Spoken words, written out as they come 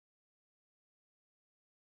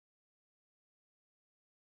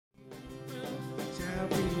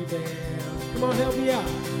Come on, help me out.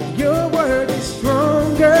 Your word is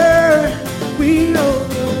stronger. We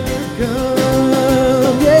overcome.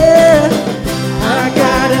 Yeah. I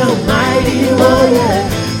got a mighty warrior.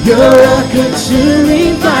 You're a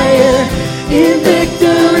consuming fire. In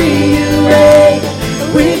victory you reign.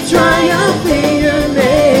 We triumph in your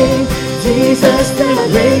name. Jesus, the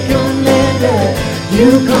great commander.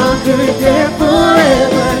 You conquered death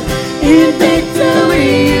forever. In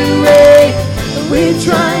victory you reign. We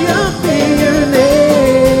triumph in your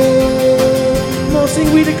name. Come on,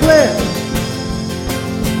 sing, we declare.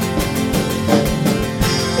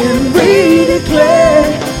 And we declare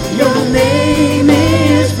your name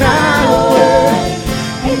is power.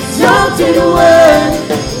 Exalted one,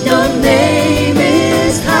 your name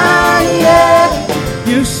is higher.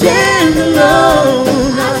 You stand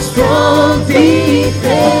alone, our strong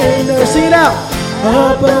defender. Sing it out.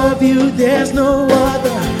 Above you there's no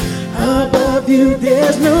other. Above you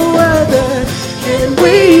there's no other. And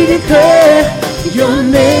we declare your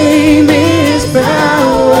name is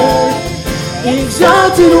power.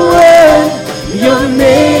 Exalted one, your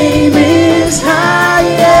name is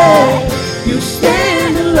higher. You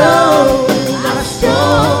stand alone, our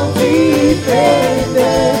strong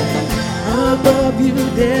defender. Above you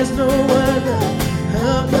there's no other.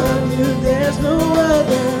 Above you there's no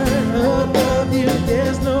other. Above you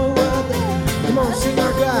there's no other. Come on, sing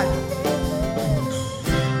our God.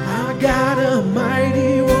 I got a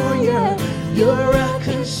mighty warrior. You're a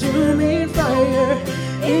consuming fire.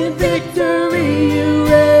 In victory you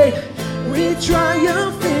reign. We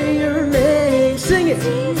triumph in your name. Sing it.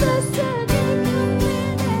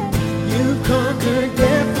 You conquered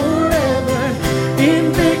death forever.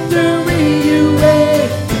 In victory you reign.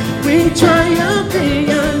 We triumph in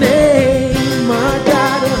your name. My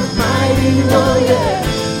God, a mighty warrior.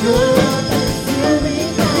 You're a consuming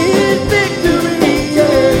fire. In victory,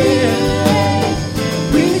 yeah.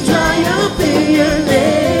 We triumph in your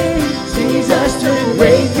name. Jesus, the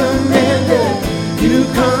great commander. You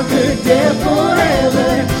conquered death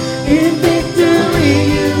forever. In victory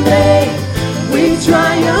you reign. We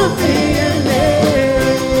triumph in your name.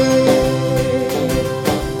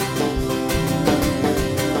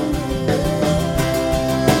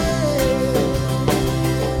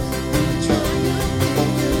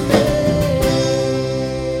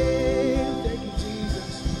 Thank you,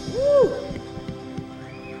 Jesus. Woo.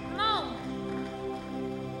 Come on.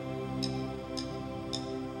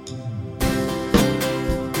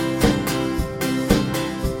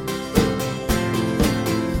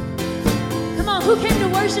 Come on, who came to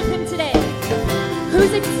worship him today?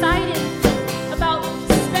 Who's excited about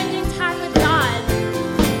spending time with God?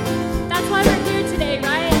 That's why we're here today,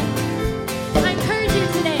 right? I encourage you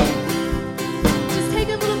today, just take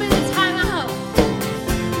a little bit of time out,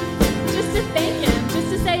 just to thank him, just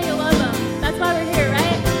to say you love him. That's why we're here,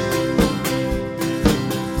 right?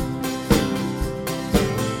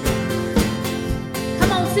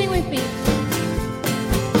 Come on, sing with me.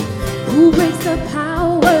 Who breaks the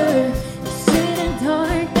power? Sin and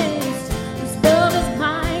darkness. His love is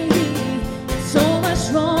mighty, so much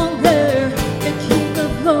stronger. The King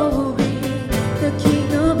of glory, the King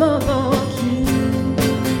above all kings.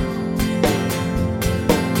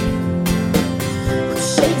 Who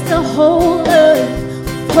shakes the whole earth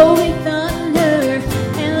with holy thunder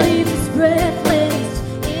and leaves us breathless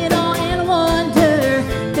in awe and wonder.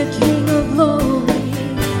 The King of glory,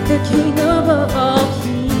 the King above all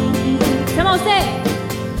kings. Come on, say.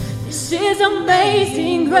 This is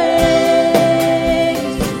amazing grace.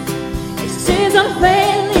 This is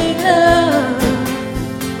unfailing love.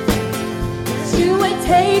 That you would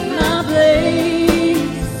take my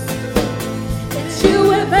place. That you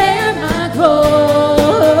would bear my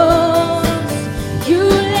cross. You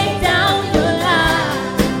laid down your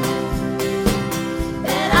life.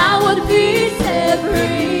 That I would be set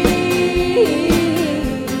free.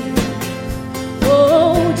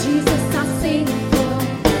 Oh, Jesus, I sing for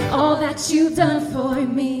all that you've done for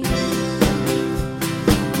me.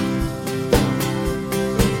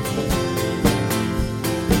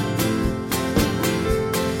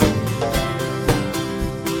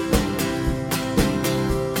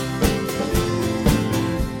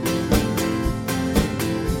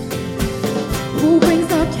 Who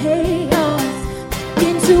brings our chaos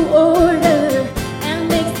into order and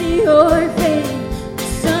makes the orphan the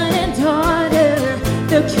son and daughter,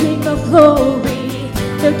 the King of glory,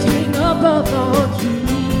 the King above all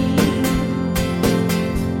kings.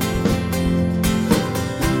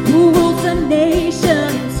 Who rules the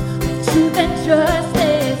nations with truth and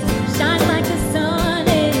justice, shine like the sun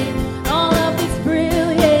in all of its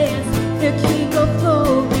brilliance, the King of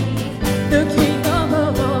glory, the King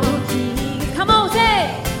above all kings.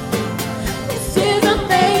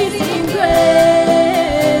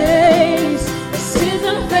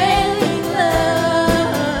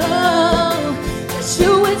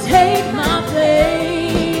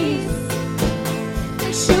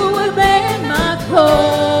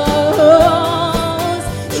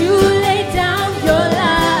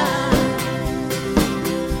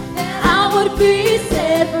 be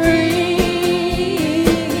set free.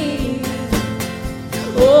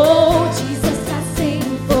 Oh, Jesus, I sing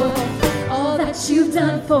for all that you've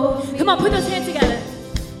done for me. Come on, put those hands together.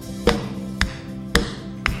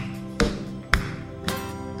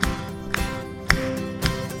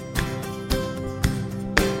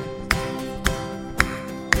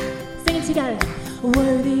 Sing it together.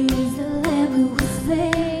 Worthy is the Lamb who was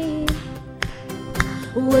slain.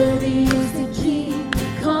 Worthy is the King who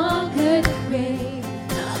conquered the grave.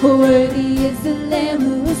 Worthy is the Lamb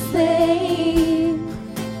who was slain.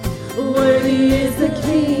 Worthy is the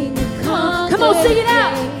King who conquered. Come on, sing it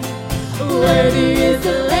out. Worthy is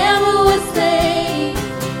the Lamb who was slain.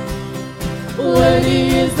 Worthy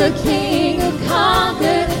is the King who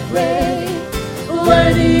conquered the grave.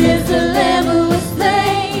 Worthy is the Lamb who was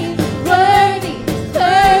slain. Worthy,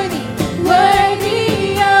 worthy, worthy.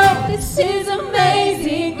 Oh, this is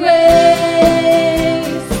amazing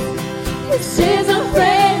grace. This is a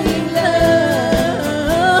friendly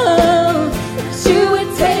love. That you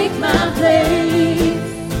would take my place.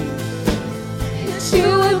 That you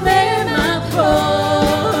would bear my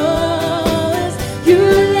cross. You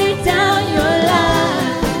laid down your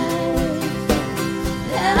life.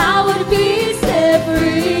 That I would be set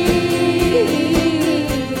free.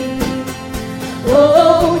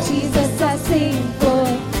 Oh, Jesus, I sing for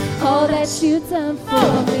all that you've done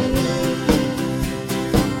for me.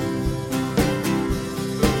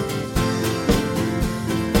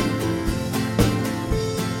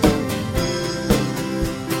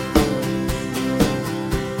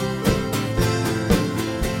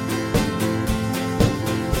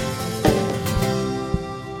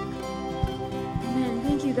 Amen.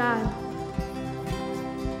 Thank you, God.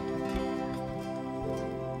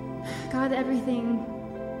 God, everything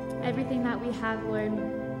that we have, Lord,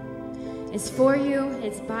 is for you,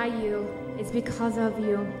 it's by you, it's because of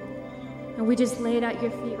you. And we just lay it at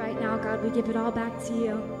your feet right now, God. We give it all back to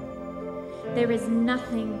you. There is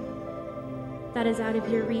nothing that is out of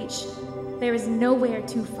your reach. There is nowhere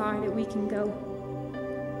too far that we can go.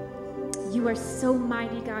 You are so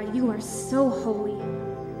mighty, God. You are so holy.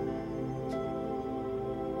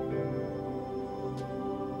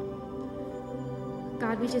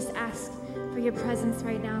 God, we just ask for your presence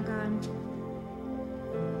right now, God.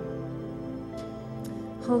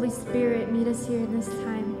 Holy Spirit, meet us here in this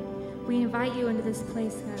time. We invite you into this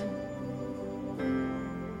place, God.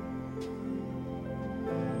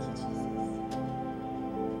 Thank you, Jesus.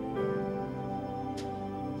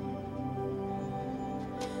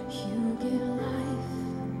 You give life.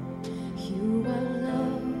 You are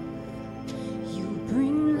love. You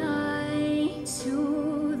bring light to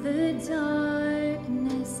the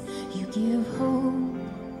darkness. You give hope.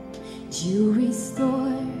 You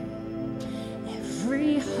restore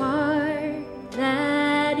every heart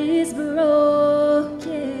that is broken.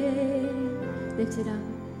 Lift it up.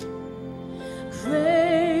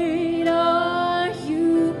 Great are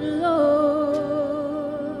you,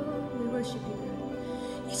 Lord. We worship you, God.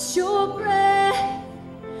 It's your breath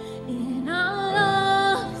in our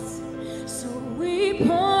lungs, so we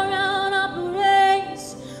pour out our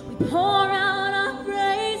praise. We pour out our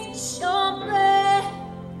praise. It's your breath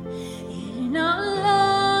in our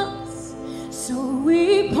lungs, so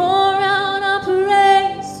we pour out our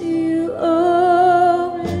praise to you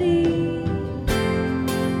only.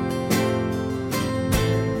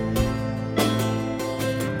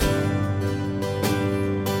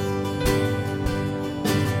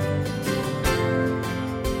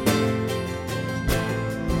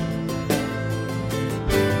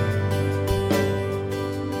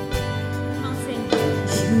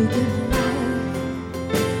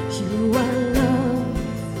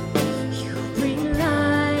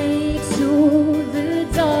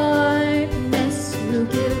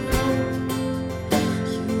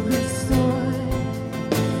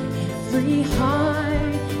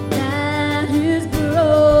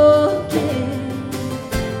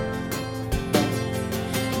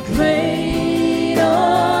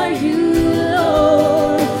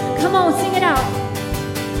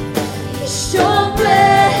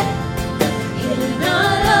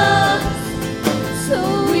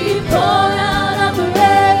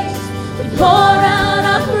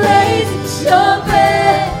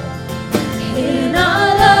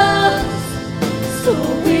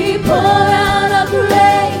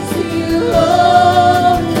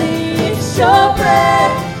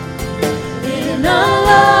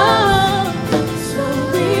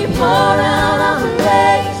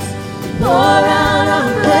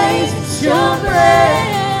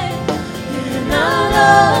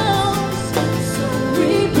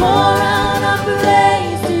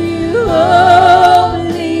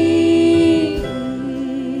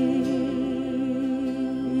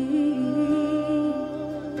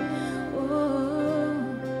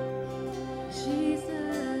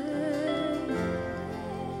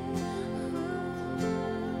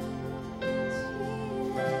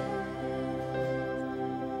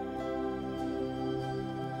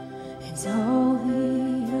 all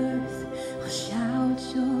the earth will shout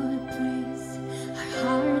your praise. Our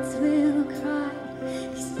hearts will cry,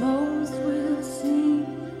 these bones will sing.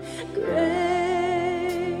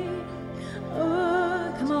 Great.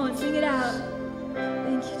 Oh, come on, sing it out.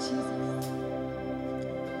 Thank you, Jesus.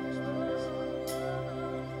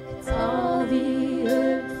 It's all the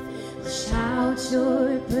earth will shout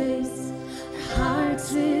your praise. Our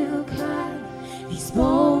hearts will cry, these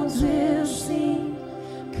bones will sing.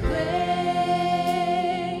 Great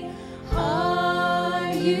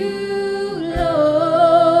are you,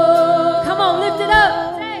 Lord. Come on, lift it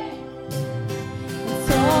up.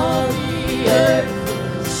 It's all the earth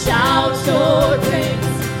will shout your praise.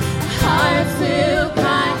 Hearts will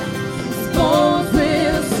cry, these bones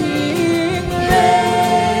will sing.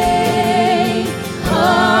 Great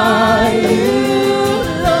are you,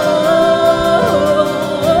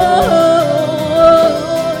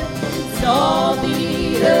 Lord. It's all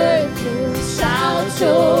the earth will shout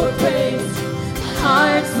your praise.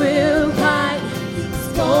 Hearts will cry, these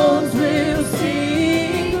bones will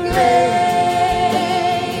sing.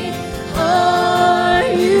 Great are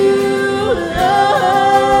you,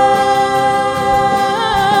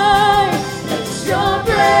 Lord. It's your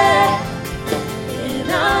breath in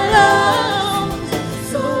our lungs,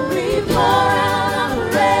 so we pour out our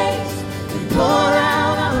praise. We pour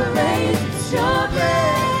out our praise. It's your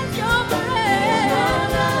breath, your breath in our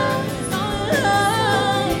lungs, we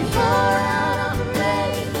pour out our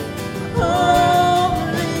praise.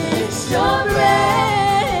 Holy, it's your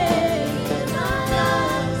breath in our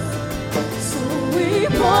lungs, so we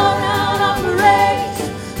pour out our praise.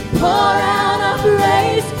 Pour out our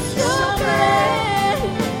praise. It's your breath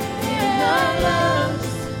in our lungs,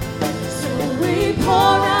 so we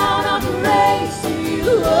pour out our praise to you,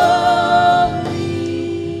 holy.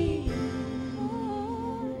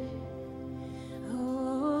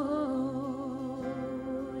 Oh,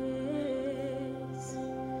 yes.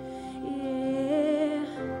 Yeah.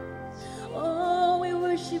 Oh, we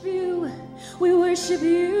worship you. We worship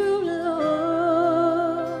you,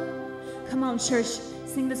 Lord. Come on, church.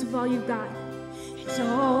 Sing this with all you've got. It's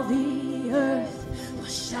all the earth will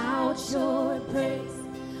shout your praise.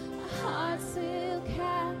 Our hearts will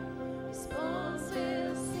clap, response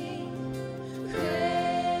will sing.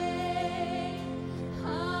 Great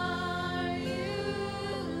are you,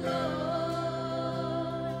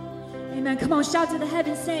 Lord. Amen. Come on, shout to the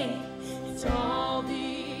heavens, sing. It's all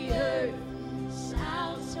the earth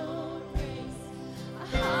shout your praise. Our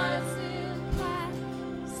hearts will clap,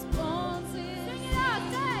 response will sing it out,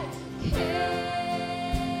 say.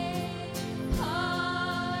 Great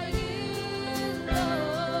are you,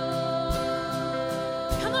 Lord.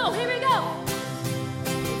 Come on, here we go.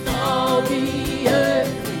 All the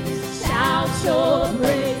earth shout your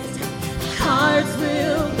praise. Hearts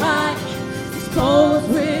will cry, these bones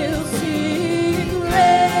will sing.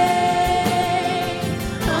 Great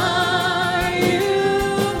are you,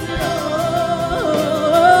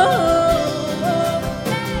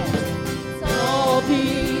 Lord. All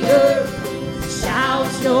the earth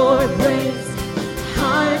shout your praise.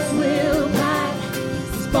 Hearts will cry,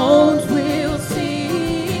 these bones will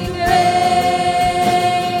sing.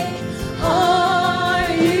 Great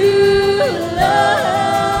are you,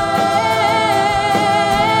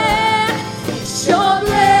 Lord. It's your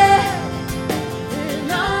breath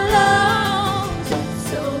in our lungs,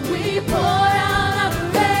 so we pour out our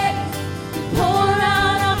praise. We pour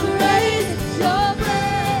out our praise. It's your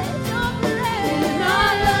breath in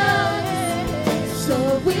our lungs, so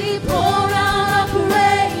we pour out our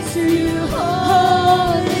praise to you,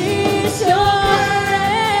 holy. It's your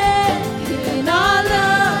breath in our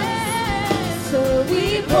lungs, so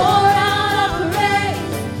we pour out our praise.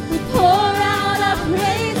 We pour out our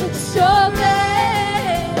praise. It's your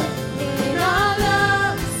breath in our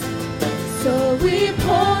lungs, so we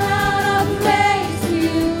pour out our praise to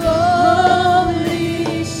you, holy.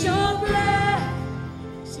 It's your breath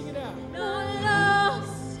Sing it out. in our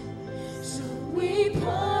lungs, so we pour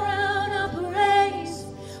out our praise.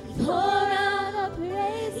 We pour out our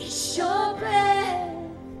praise. It's your breath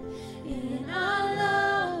in our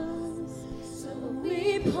lungs, so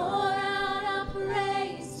we pour out our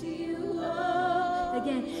praise to you, Lord.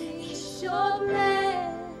 Again, it's your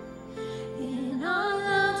breath in our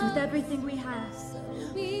lungs, with everything we have. So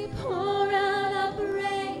we pour out our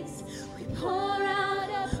praise. We pour out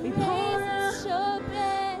our praise. We pour out your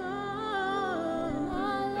breath in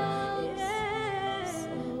our lungs. Yes. So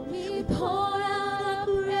we pour out our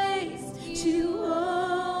praise to you,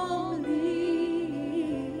 only.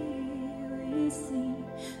 We sing,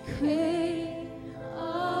 great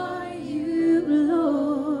are you,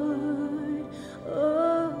 Lord.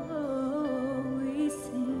 Oh,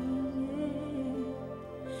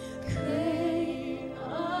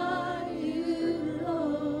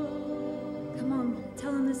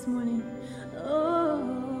 this morning. Oh,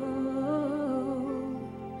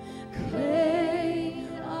 great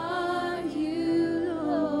are you,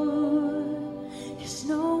 Lord. There's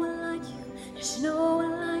no one like you. There's no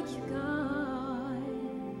one like you, God.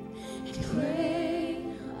 And great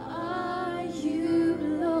are you,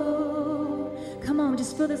 Lord. Come on,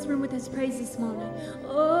 just fill this room with His praise this morning.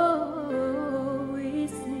 Oh, we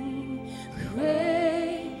sing,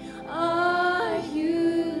 great are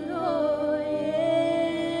you, Lord.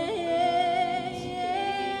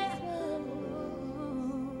 Yeah.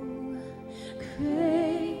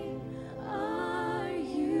 Great are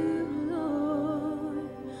you, Lord.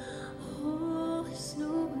 Oh, there's no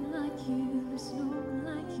one like you. There's no one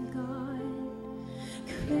like you, God.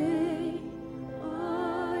 Great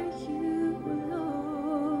are you,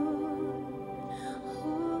 Lord.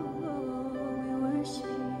 Oh, we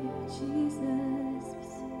worship you, Jesus.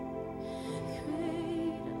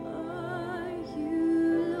 Great are you,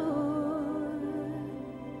 Lord.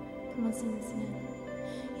 Come on, sing this again.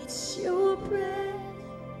 It's your breath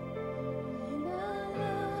in our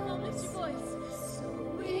lungs. Come on, lift your voice. So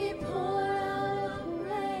we pour out our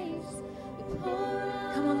praise. We pour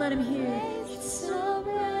out. Come on, let Him hear. It's your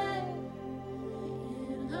breath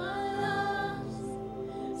in our lungs.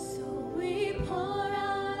 So we pour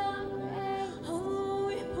out our praise. Oh,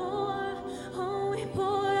 we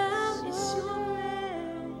pour out. It's your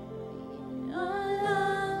breath in our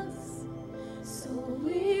lungs. So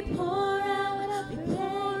we pour out, we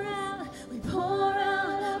pour out, we pour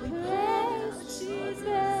out our praise,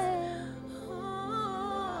 Jesus.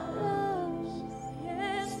 Oh,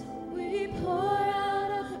 yes, we pour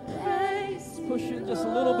out our praise. Push it just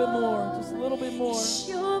a little bit more. Just a little bit more. It's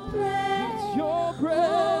your breath. It's your Oh,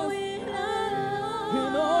 breath in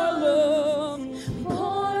in our lungs. we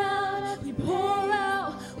pour out, we pour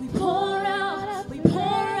out, we pour out, we pour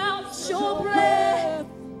out. It's your breath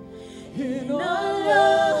In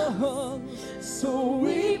our lungs. So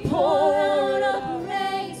we pour out out. our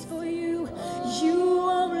praise for you. You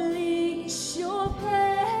only. It's your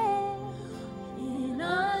breath in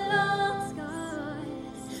our lungs, God.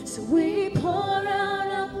 So we pour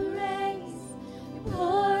out our praise. We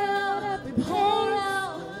pour out, we pour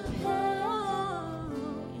out,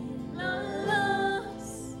 in our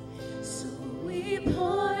lungs. So we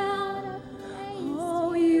pour out our praise.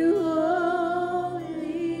 Oh, you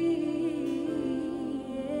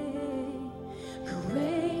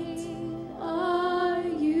great are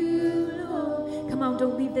you, Lord. Come on,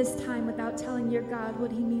 don't leave this time without telling your God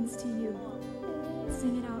what He means to you.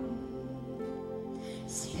 Sing it out.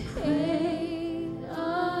 Sing, great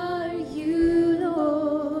are you,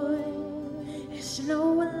 Lord. There's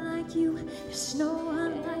no one like you. There's no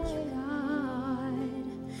one like you,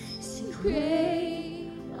 God. Sing,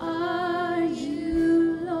 great are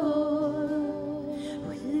you, Lord.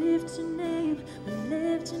 We lift your name. We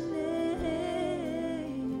lift your name.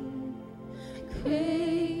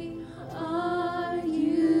 Great are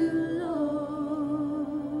you,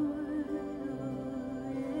 Lord.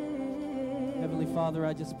 Heavenly Father,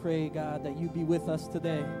 I just pray, God, that you be with us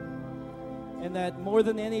today. And that more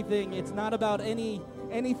than anything, it's not about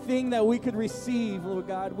anything that we could receive, Lord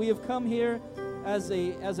God. We have come here as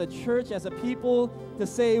a church, as a people, to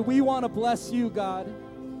say we want to bless you, God.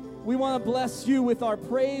 We want to bless you with our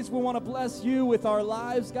praise. We want to bless you with our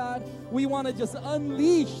lives, God. We want to just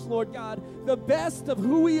unleash, Lord God, the best of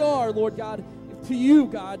who we are, Lord God, to you,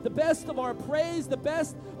 God. The best of our praise, the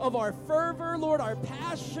best of our fervor, Lord, our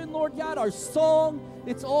passion, Lord God, our song.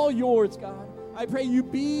 It's all yours, God. I pray you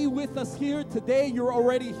be with us here today. You're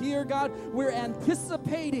already here, God. We're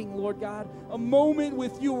anticipating, Lord God, a moment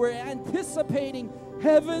with you. We're anticipating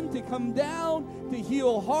heaven to come down, to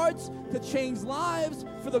heal hearts, to change lives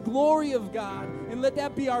for the glory of God. And let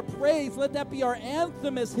that be our praise. Let that be our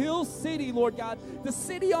anthem as Hill City, Lord God. The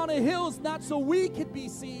city on a hill is not so we could be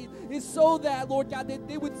seen. It's so that, Lord God, that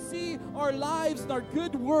they would see our lives and our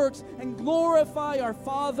good works and glorify our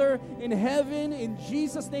Father in heaven. In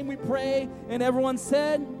Jesus' name we pray. And everyone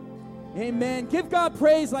said, amen. Give God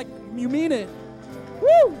praise like you mean it.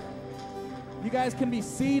 Woo! You guys can be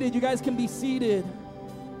seated. You guys can be seated.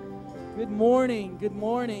 Good morning. Good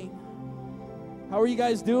morning. How are you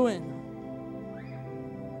guys doing?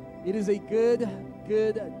 It is a good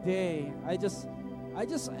day. I just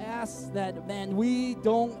ask that, man, we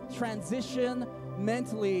don't transition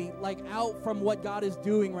mentally like out from what God is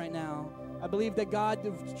doing right now. I believe that God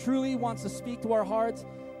truly wants to speak to our hearts,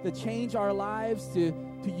 to change our lives, to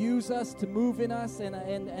use us, to move in us,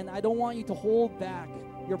 and I don't want you to hold back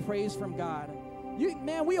your praise from God.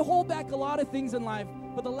 Man, we hold back a lot of things in life,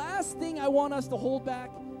 but the last thing I want us to hold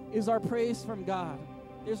back is our praise from God.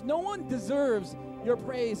 There's no one deserves your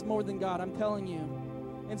praise more than God, I'm telling you.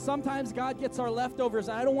 And sometimes God gets our leftovers.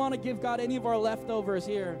 I don't want to give God any of our leftovers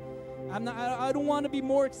here. I don't want to be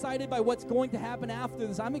more excited by what's going to happen after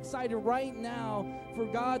this. I'm excited right now for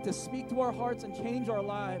God to speak to our hearts and change our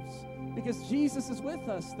lives, because Jesus is with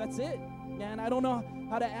us. That's it, man. I don't know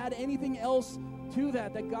how to add anything else to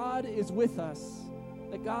that God is with us.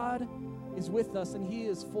 That God is with us and He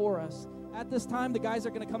is for us. At this time, the guys are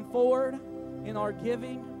going to come forward in our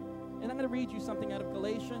giving. And I'm going to read you something out of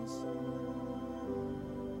Galatians.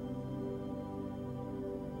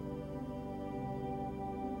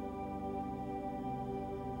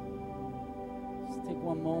 Just take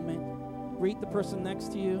one moment. Greet the person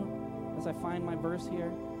next to you as I find my verse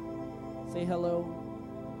here. Say hello.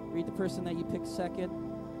 Greet the person that you picked second.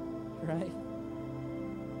 Right?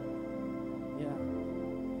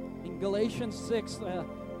 Yeah. In Galatians 6,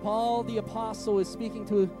 Paul the apostle is speaking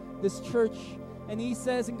to this church, and he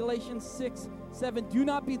says in Galatians 6:7, do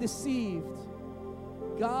not be deceived.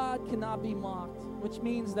 God cannot be mocked, which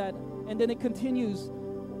means that, and then it continues,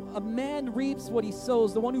 a man reaps what he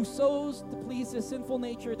sows. The one who sows to please his sinful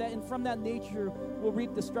nature, that and from that nature will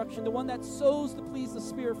reap destruction. The one that sows to please the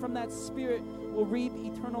Spirit, from that Spirit will reap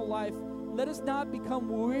eternal life. Let us not become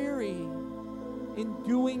weary in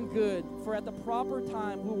doing good, for at the proper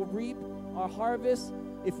time we will reap our harvest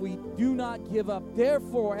if we do not give up.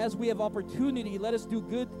 Therefore, as we have opportunity, let us do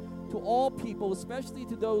good to all people, especially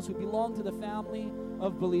to those who belong to the family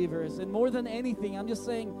of believers. And more than anything, I'm just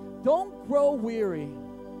saying, don't grow weary,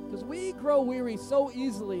 because we grow weary so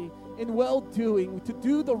easily in well-doing, to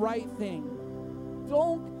do the right thing.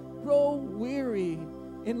 Don't grow weary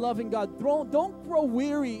in loving God. Don't grow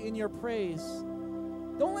weary in your praise.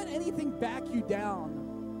 Don't let anything back you down.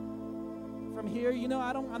 From here, you know,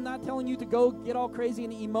 I'm not telling you to go get all crazy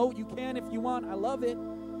and emote. You can if you want. I love it.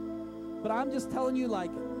 But I'm just telling you,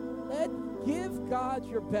 like, give God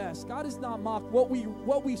your best. God is not mocked. What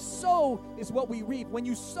we sow is what we reap. When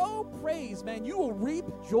you sow praise, man, you will reap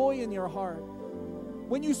joy in your heart.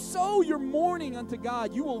 When you sow your mourning unto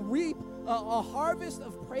God, you will reap a harvest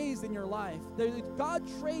of praise in your life. God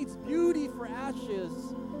trades beauty for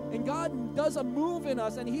ashes. And God does a move in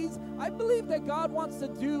us, and I believe that God wants to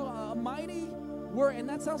do a mighty work, and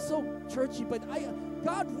that sounds so churchy, but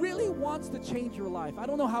God really wants to change your life. I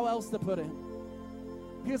don't know how else to put it,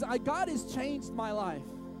 because God has changed my life.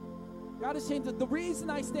 God has changed it. The reason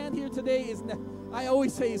I stand here today is, I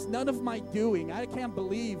always say, it's none of my doing. I can't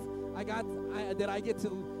believe that I get to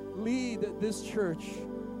lead this church.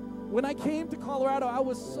 When I came to Colorado, I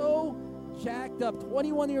was so jacked up,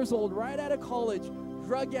 21 years old, right out of college,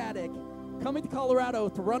 drug addict, coming to Colorado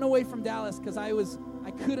to run away from Dallas because I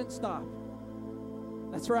couldn't stop.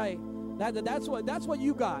 That's right. That's what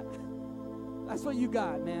you got. That's what you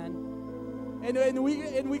got, man.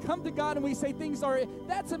 And we come to God and we say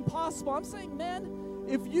that's impossible. I'm saying, man,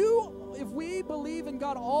 if we believe in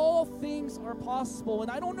God, all things are possible. And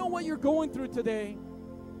I don't know what you're going through today.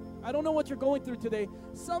 I don't know what you're going through today.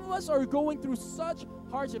 Some of us are going through such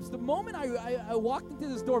hardships. The moment I walked into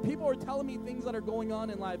this door, people are telling me things that are going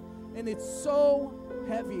on in life, and it's so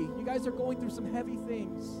heavy. You guys are going through some heavy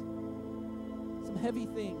things. Some heavy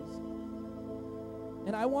things.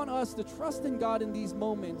 And I want us to trust in God in these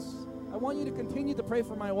moments. I want you to continue to pray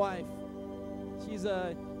for my wife. She's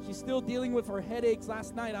still dealing with her headaches.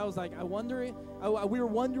 Last night, I was like, we were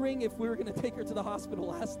wondering if we were going to take her to the hospital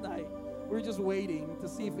last night. We were just waiting to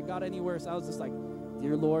see if it got any worse. I was just like,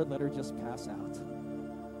 dear Lord, let her just pass out.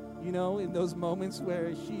 You know, in those moments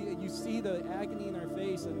where you see the agony in her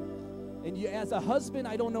face, and you, as a husband,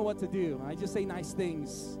 I don't know what to do. I just say nice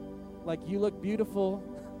things, like, you look beautiful,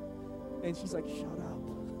 and she's like, shut up.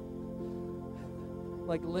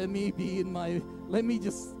 Like, let me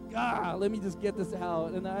just get this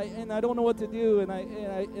out, and I don't know what to do,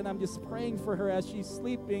 and I'm just praying for her as she's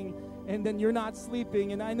sleeping. And then you're not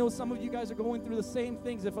sleeping. And I know some of you guys are going through the same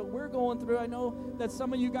things. If we're going through, I know that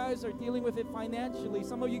some of you guys are dealing with it financially.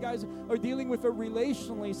 Some of you guys are dealing with it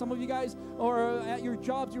relationally. Some of you guys are at your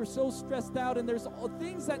jobs. You're so stressed out. And there's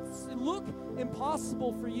things that look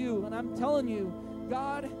impossible for you. And I'm telling you,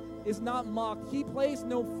 God is not mocked. He plays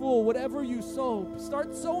no fool. Whatever you sow,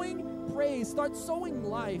 start sowing praise. Start sowing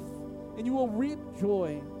life. And you will reap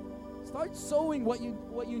joy. Start sowing what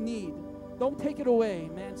you need. Don't take it away,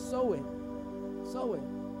 man. Sow it. Sow it.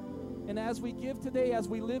 And as we give today, as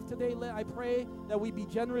we live today, I pray that we be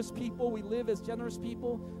generous people. We live as generous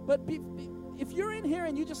people. But if you're in here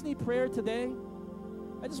and you just need prayer today,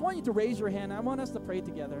 I just want you to raise your hand. I want us to pray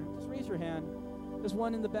together. Just raise your hand. There's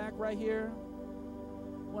one in the back right here.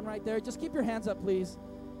 One right there. Just keep your hands up, please.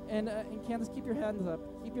 And Candace, keep your hands up.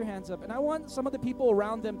 Keep your hands up. And I want some of the people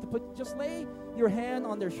around them to just lay your hand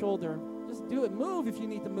on their shoulder. Just do it. Move if you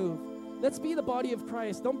need to move. Let's be the body of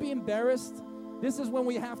Christ. Don't be embarrassed. This is when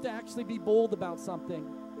we have to actually be bold about something.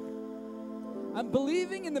 I'm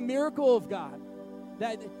believing in the miracle of God,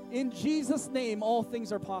 that in Jesus' name all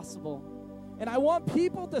things are possible. And I want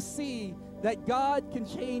people to see that God can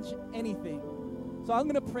change anything. So I'm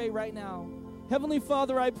going to pray right now. Heavenly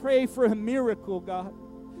Father, I pray for a miracle, God.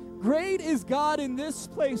 Great is God in this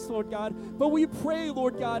place, Lord God. But we pray,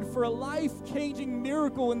 Lord God, for a life-changing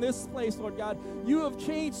miracle in this place, Lord God. You have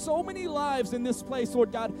changed so many lives in this place,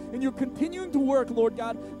 Lord God, and you're continuing to work, Lord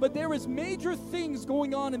God. But there is major things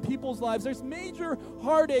going on in people's lives. There's major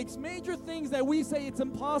heartaches, major things that we say it's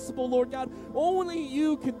impossible, Lord God. Only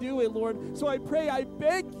you can do it, Lord. So I pray, I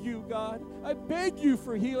beg you, God. I beg you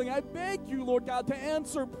for healing. I beg you, Lord God, to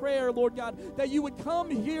answer prayer, Lord God, that you would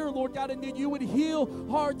come here, Lord God, and that you would heal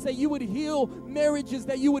hearts, that you would heal marriages,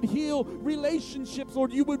 that you would heal relationships,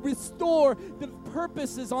 Lord. You would restore the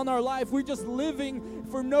purposes on our life. We're just living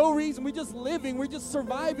for no reason. We're just living. We're just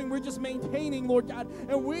surviving. We're just maintaining, Lord God.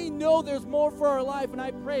 And we know there's more for our life. And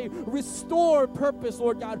I pray, restore purpose,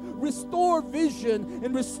 Lord God. Restore vision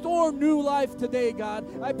and restore new life today, God.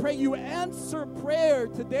 I pray you answer prayer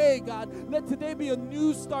today, God. Let today be a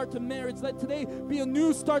new start to marriage. Let today be a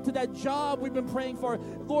new start to that job we've been praying for.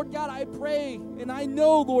 Lord God, I pray, and I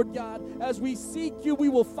know, Lord God, as we seek you, we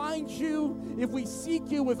will find you. If we seek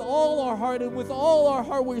you with all our heart, and with all our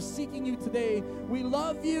heart, we're seeking you today. We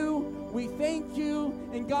love you. We thank you.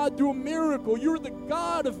 And God, do a miracle. You're the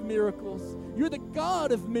God of miracles. You're the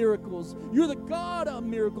God of miracles. You're the God of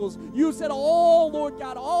miracles. You said all, Lord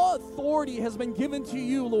God, all authority has been given to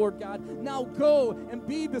you, Lord God. Now go and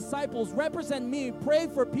be disciples. Represent me. Pray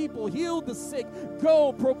for people. Heal the sick.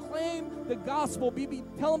 Go. Proclaim the gospel.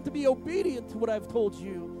 Tell them to be obedient to what I've told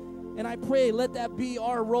you. And I pray, let that be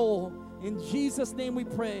our role. In Jesus' name we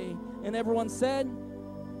pray. And everyone said,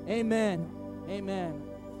 amen. Amen.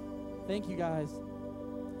 Thank you, guys.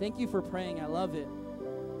 Thank you for praying. I love it.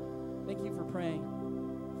 Thank you for praying.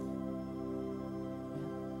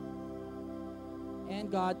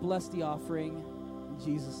 And God bless the offering in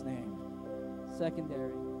Jesus' name. Second,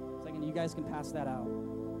 you guys can pass that out.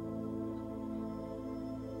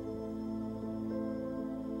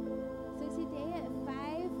 So today at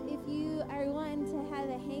 5, if you are wanting to have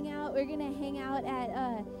a hangout, we're gonna hang out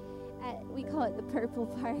at we call it the Purple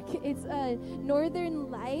Park. It's Northern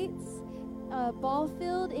Lights ball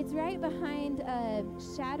field. It's right behind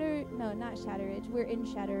not Shadow Ridge. We're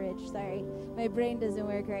in Shadow Ridge. Sorry, my brain doesn't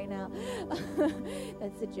work right now.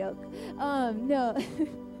 That's a joke. No.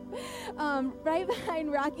 Right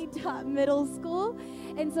behind Rocky Top Middle School.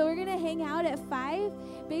 And so we're going to hang out at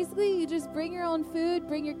 5. Basically, you just bring your own food,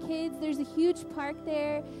 bring your kids. There's a huge park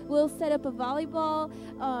there. We'll set up a volleyball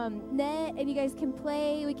net, and you guys can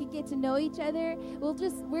play. We can get to know each other.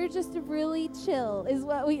 We're just really chill is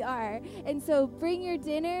what we are. And so bring your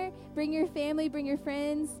dinner, bring your family, bring your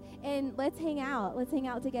friends, and let's hang out. Let's hang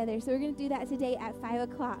out together. So we're going to do that today at 5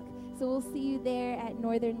 o'clock. So we'll see you there at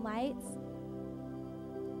Northern Lights.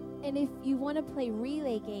 And if you want to play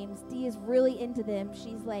relay games, Dee is really into them.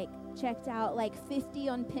 She's checked out 50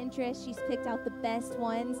 on Pinterest. She's picked out the best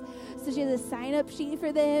ones. So she has a sign-up sheet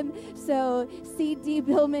for them. So see Dee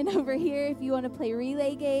Billman over here if you want to play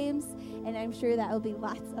relay games. And I'm sure that will be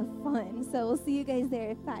lots of fun. So we'll see you guys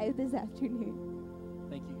there at 5 this afternoon.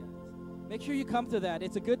 Thank you, guys. Make sure you come to that.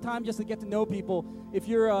 It's a good time just to get to know people. If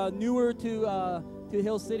you're newer to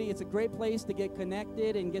Hill City, it's a great place to get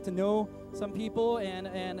connected and get to know some people.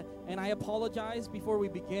 And I apologize before we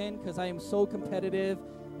begin because I am so competitive,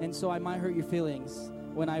 and so I might hurt your feelings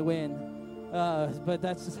when I win. But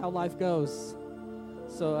that's just how life goes.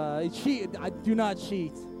 So I do not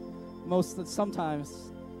cheat sometimes.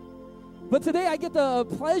 But today I get the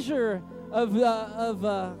pleasure of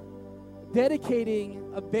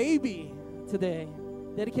dedicating a baby today.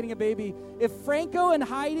 Dedicating a baby. If Franco and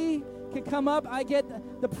Heidi can come up, I get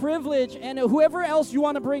the privilege, and whoever else you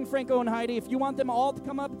want to bring, Franco and Heidi, if you want them all to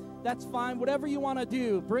come up, that's fine. Whatever you want to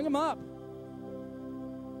do, bring them up.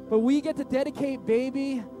 But we get to dedicate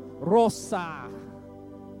baby Rosa.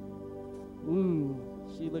 Ooh,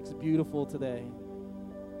 she looks beautiful today.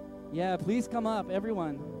 Yeah, please come up,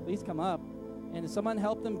 everyone. Please come up. And someone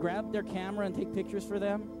help them grab their camera and take pictures for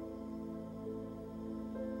them.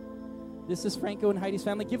 This is Franco and Heidi's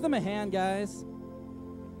family. Give them a hand, guys.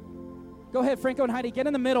 Go ahead, Franco and Heidi. Get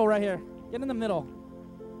in the middle right here. Get in the middle.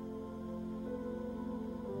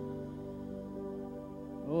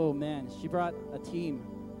 Oh, man. She brought a team.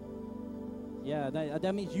 Yeah,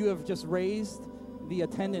 that means you have just raised the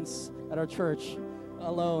attendance at our church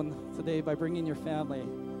alone today by bringing your family.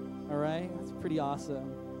 All right? That's pretty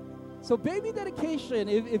awesome. So baby dedication,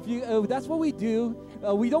 if you that's what we do.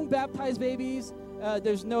 We don't baptize babies.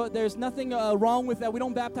 There's nothing wrong with that. We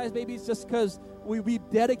don't baptize babies just because we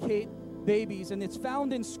dedicate babies, and it's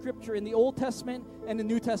found in Scripture in the Old Testament and the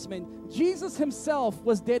New Testament. Jesus himself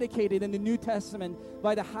was dedicated in the New Testament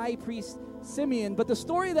by the high priest Simeon. But the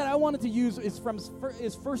story that I wanted to use is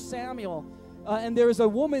 1 Samuel, and there is a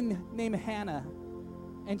woman named Hannah,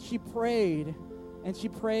 and she prayed, and she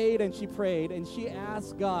prayed, and she prayed, and she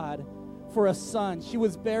asked God for a son. She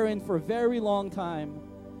was barren for a very long time,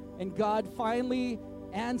 and God finally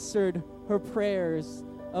answered her prayers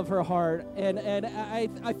of her heart. And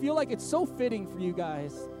I feel like it's so fitting for you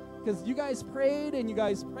guys, because you guys prayed and you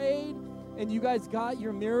guys prayed and you guys got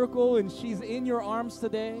your miracle, and she's in your arms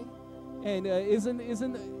today. And isn't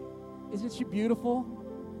she beautiful?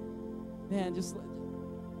 Man, just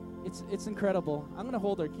it's incredible. I'm gonna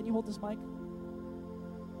hold her. Can you hold this mic?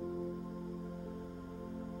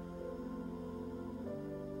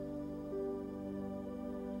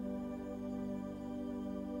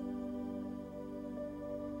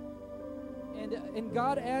 And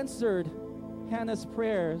God answered Hannah's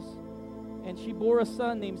prayers, and she bore a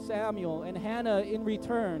son named Samuel. And Hannah, in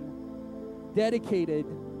return, dedicated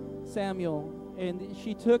Samuel. And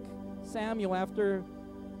she took Samuel after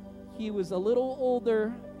he was a little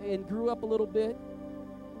older and grew up a little bit.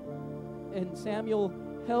 And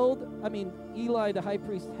Eli, the high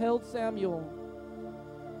priest, held Samuel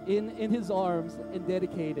in his arms and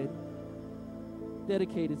dedicated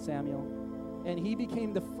Samuel. And he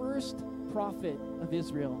became the first prophet of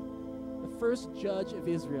Israel, the first judge of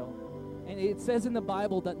Israel. And it says in the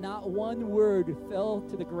Bible that not one word fell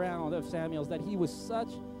to the ground of Samuel's, that he was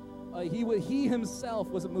he himself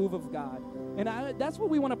was a move of God. And that's what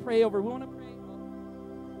we want to pray over. We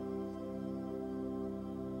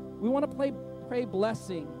want to pray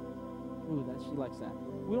blessing. Ooh, she likes that.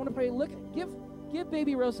 We want to pray, give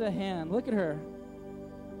baby Rosa a hand. Look at her.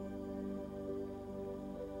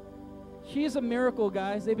 She is a miracle,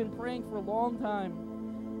 guys. They've been praying for a long time,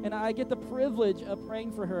 and I get the privilege of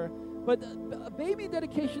praying for her. But a baby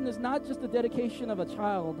dedication is not just the dedication of a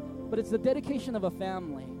child, but it's the dedication of a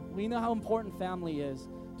family. We know how important family is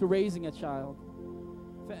to raising a child.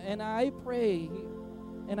 And I pray,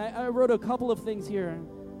 and I wrote a couple of things here,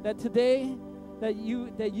 that today, that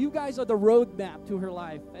you guys are the roadmap to her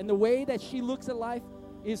life, and the way that she looks at life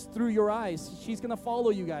is through your eyes. She's gonna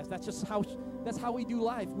follow you guys. That's just how. That's how we do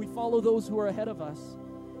life. We follow those who are ahead of us.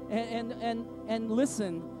 And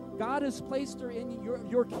listen, God has placed her in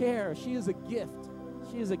your care. She is a gift.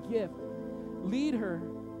 She is a gift. Lead her.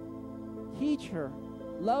 Teach her.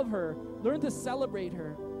 Love her. Learn to celebrate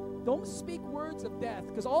her. Don't speak words of death,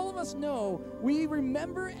 because all of us know, we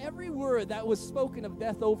remember every word that was spoken of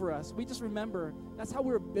death over us. We just remember. That's how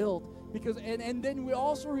we're built. And then we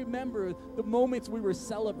also remember the moments we were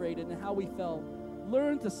celebrated and how we felt.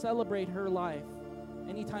 Learn to celebrate her life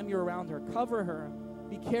anytime you're around her. Cover her.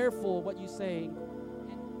 Be careful what you say.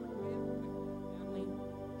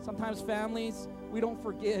 Sometimes families, we don't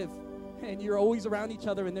forgive, and you're always around each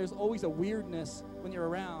other, and there's always a weirdness when you're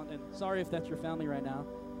around. And sorry if that's your family right now.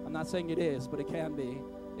 I'm not saying it is, but it can be.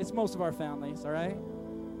 It's most of our families, all right?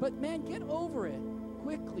 But man, get over it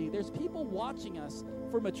quickly. There's people watching us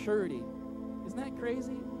for maturity. Isn't that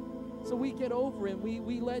crazy? So we get over it. We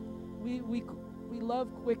love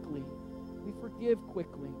quickly. We forgive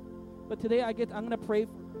quickly. But today I'm going to pray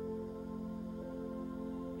for her.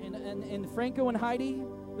 And Franco and Heidi,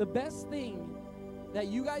 the best thing that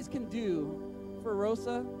you guys can do for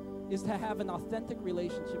Rosa is to have an authentic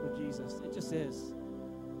relationship with Jesus. It just is.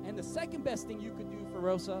 And the second best thing you could do for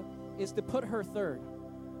Rosa is to put her third.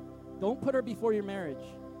 Don't put her before your marriage.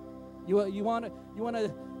 You want to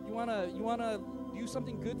do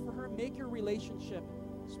something good for her. Make your relationship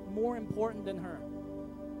more important than her.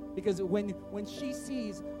 Because when she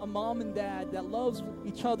sees a mom and dad that loves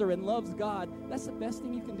each other and loves God, that's the best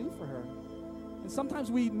thing you can do for her. And sometimes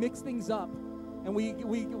we mix things up and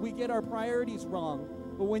we get our priorities wrong.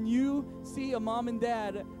 But when you see a mom and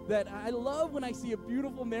dad, that I love when I see a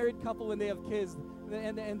beautiful married couple when they have kids,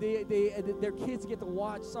 and their kids get to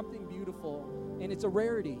watch something beautiful, and it's a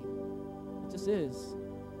rarity. It just is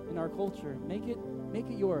in our culture. Make it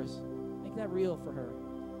yours. Make that real for her.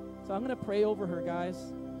 So I'm going to pray over her,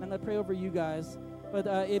 guys. I'm going to pray over you guys. But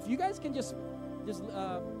if you guys can just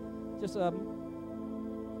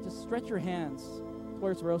stretch your hands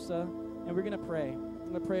towards Rosa, and we're going to pray. I'm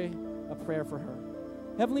going to pray a prayer for her.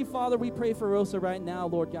 Heavenly Father, we pray for Rosa right now,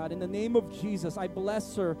 Lord God. In the name of Jesus, I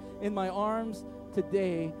bless her in my arms.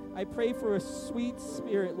 today. I pray for a sweet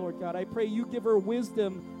spirit, Lord God. I pray you give her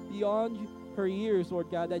wisdom beyond her years,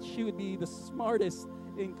 Lord God, that she would be the smartest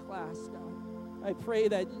in class, God. I pray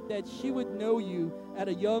that she would know you at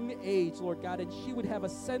a young age, Lord God, and she would have a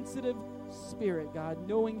sensitive spirit, God,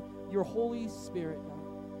 knowing your Holy Spirit, God.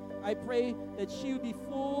 I pray that she would be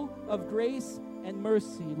full of grace and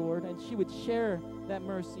mercy, Lord, and she would share that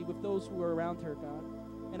mercy with those who are around her, God.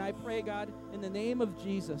 And I pray, God, in the name of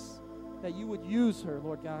Jesus, that you would use her,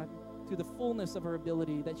 Lord God, to the fullness of her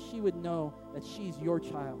ability, that she would know that she's your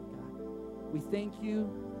child, God. We thank you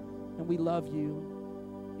and we love you.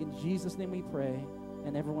 In Jesus' name we pray.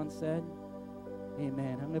 And everyone said,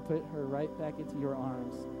 amen. I'm going to put her right back into your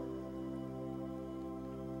arms.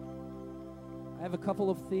 I have a couple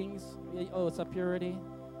of things. Oh, it's up here already.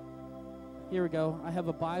 Here we go. I have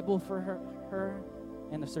a Bible for her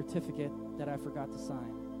and a certificate that I forgot to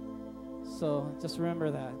sign. So just remember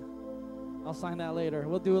that. I'll sign that later.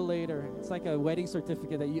 We'll do it later. It's like a wedding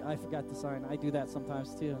certificate that I forgot to sign. I do that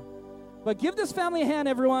sometimes too. But give this family a hand,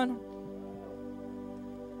 everyone.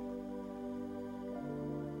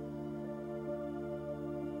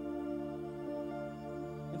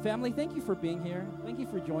 And family, thank you for being here. Thank you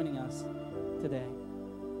for joining us today.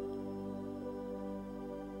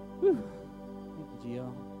 Whew. Thank you,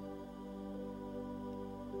 Gio.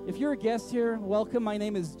 If you're a guest here, welcome. My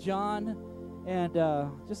name is John, and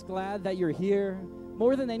just glad that you're here.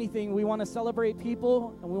 More than anything, we want to celebrate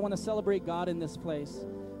people, and we want to celebrate God in this place.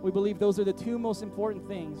 We believe those are the two most important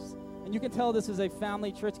things. And you can tell this is a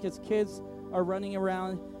family church because kids are running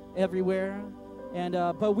around everywhere. And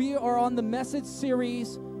but we are on the message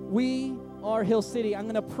series, We Are Hill City. I'm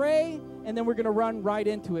going to pray, and then we're going to run right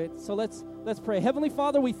into it. So let's pray. Heavenly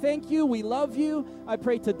Father, we thank you. We love you. I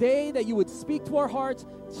pray today that you would speak to our hearts,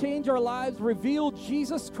 change our lives, reveal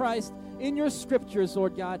Jesus Christ in your scriptures,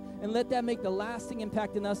 Lord God, and let that make the lasting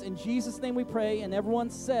impact in us. In Jesus' name we pray, and everyone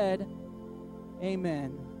said,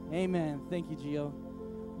 amen. Amen. Thank you, Gio.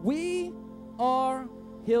 We are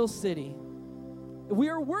Hill City. We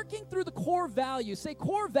are working through the core values. Say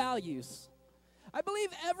core values. I believe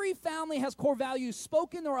every family has core values,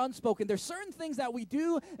 spoken or unspoken. There's certain things that we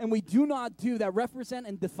do and we do not do that represent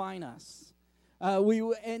and define us.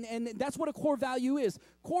 And that's what a core value is.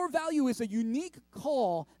 Core value is a unique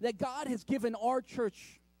call that God has given our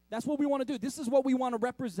church. That's what we want to do. This is what we want to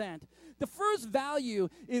represent. The first value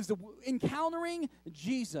is encountering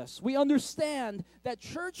Jesus. We understand that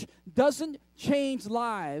church doesn't change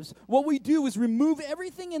lives. What we do is remove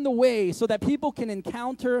everything in the way so that people can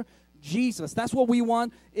encounter Jesus. That's what we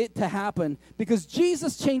want it to happen, because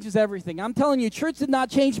Jesus changes everything. I'm telling you, church did not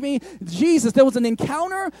change me. Jesus, there was an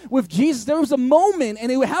encounter with Jesus. There was a moment,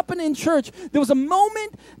 and it happened in church. There was a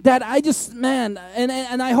moment that I just, and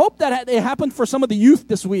I hope that it happened for some of the youth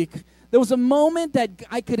this week. There was a moment that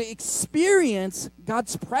I could experience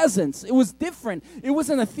God's presence. It was different. It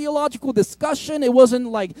wasn't a theological discussion. It wasn't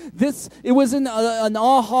like this. It wasn't an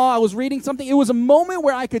aha. I was reading something. It was a moment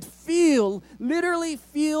where I could literally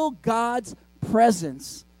feel God's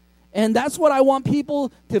presence. And that's what I want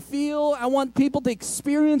people to feel. I want people to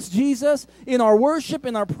experience Jesus in our worship,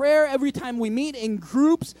 in our prayer, every time we meet in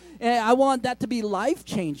groups. And I want that to be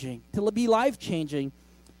life-changing,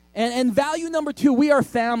 And value number 2, we are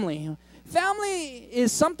family. Family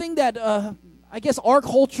is something that I guess our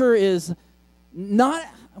culture is not.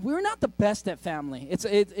 We're not the best at family.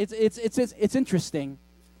 It's interesting.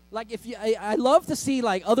 Like I love to see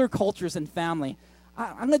like other cultures and family.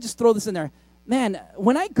 I'm gonna just throw this in there, man.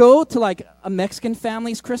 When I go to like a Mexican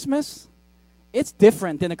family's Christmas, it's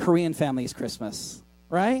different than a Korean family's Christmas,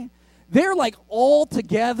 right? They're like all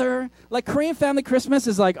together. Like Korean family Christmas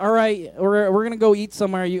is like, all right, we're going to go eat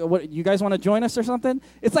somewhere. You guys want to join us or something?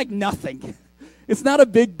 It's like nothing. It's not a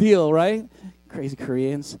big deal, right? Crazy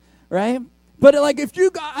Koreans, right? But like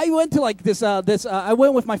I went to like I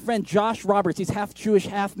went with my friend Josh Roberts. He's half Jewish,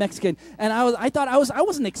 half Mexican. And I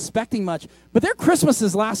wasn't expecting much. But their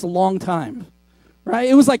Christmases last a long time, right?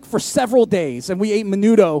 It was like for several days. And we ate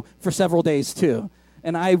menudo for several days too.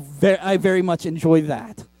 And I very much enjoyed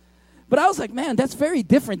that. But I was like, man, that's very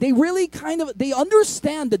different. They really they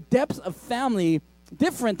understand the depth of family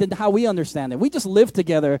different than how we understand it. We just live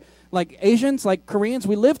together. Like Asians, like Koreans,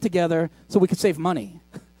 we live together so we could save money.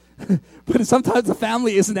 But sometimes the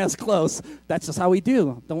family isn't as close. That's just how we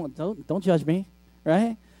do. Don't judge me,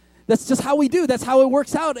 right? That's just how we do. That's how it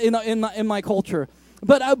works out in my culture.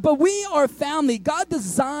 But we are family. God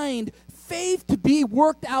designed faith to be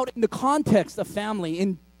worked out in the context of family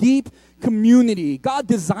in deep community. God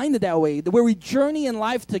designed it that way, where we journey in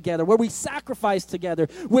life together, where we sacrifice together,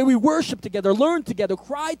 where we worship together, learn together,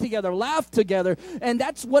 cry together, laugh together. And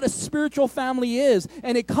that's what a spiritual family is.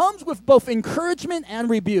 And it comes with both encouragement and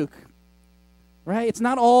rebuke. Right? It's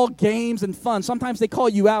not all games and fun. Sometimes they call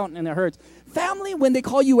you out and it hurts. Family, when they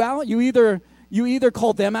call you out, you either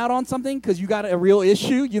call them out on something because you got a real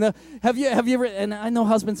issue. You know, have you ever? And I know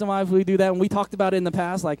husbands and wives, we do that, and we talked about it in the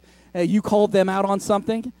past. Like, hey, you called them out on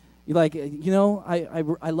something. You're like, you know,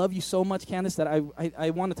 I love you so much, Candace, that I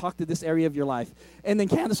want to talk to this area of your life. And then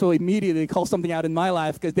Candace will immediately call something out in my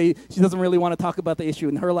life because she doesn't really want to talk about the issue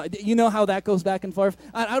in her life. You know how that goes back and forth?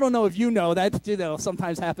 I don't know if you know that. You know,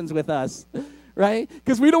 sometimes happens with us. Right?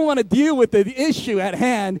 Because we don't want to deal with the issue at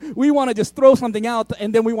hand. We want to just throw something out,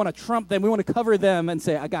 and then we want to trump them. We want to cover them and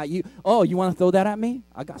say, I got you. Oh, you want to throw that at me?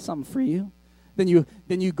 I got something for you. Then you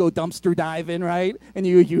go dumpster diving, right? And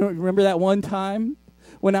you remember that one time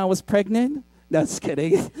when I was pregnant? No, just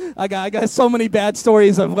kidding. I got so many bad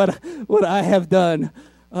stories of what I have done.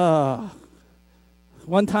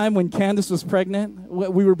 One time when Candace was pregnant,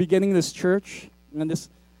 we were beginning this church,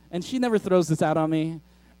 and she never throws this out on me.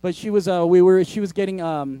 But she had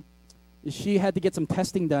to get some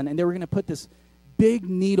testing done, and they were going to put this big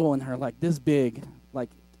needle in her, like this big,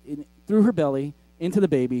 through her belly, into the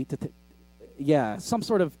baby, some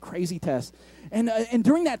sort of crazy test. And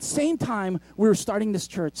during that same time, we were starting this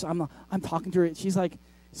church, so I'm talking to her, she's like,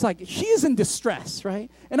 she is in distress, right?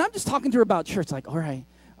 And I'm just talking to her about church, like, all right,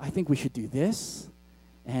 I think we should do this,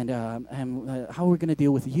 and how are we going to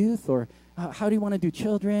deal with youth, or how do you want to do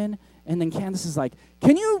children? And then Candace is like,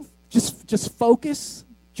 can you just focus,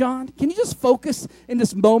 John? Can you just focus in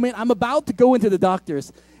this moment? I'm about to go into the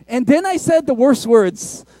doctors. And then I said the worst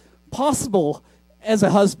words possible as a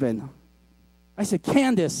husband. I said,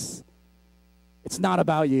 Candace, it's not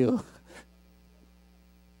about you.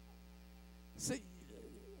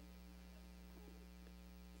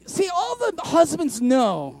 See, all the husbands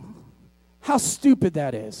know how stupid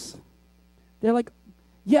that is. They're like,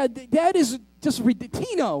 yeah, that is just ridiculous.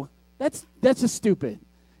 Tino, that's just stupid.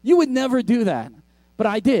 You would never do that. But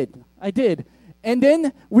I did. And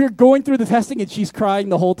then we're going through the testing, and she's crying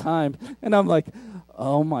the whole time. And I'm like,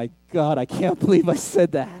 oh, my God, I can't believe I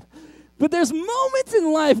said that. But there's moments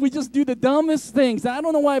in life we just do the dumbest things. And I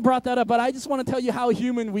don't know why I brought that up, but I just want to tell you how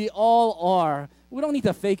human we all are. We don't need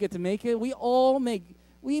to fake it to make it.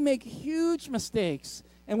 We make huge mistakes,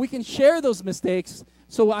 and we can share those mistakes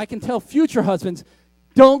so I can tell future husbands,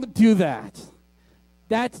 don't do that.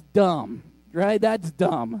 That's dumb, right? That's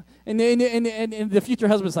dumb. And the future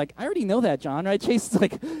husband's like, I already know that, John, right? Chase is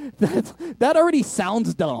like, that already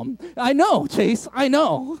sounds dumb. I know, Chase, I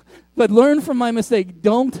know. But learn from my mistake.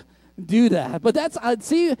 Don't do that. But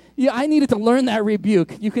I needed to learn that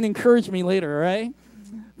rebuke. You can encourage me later, right?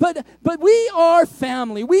 But we are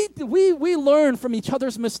family. We learn from each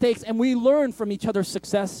other's mistakes, and we learn from each other's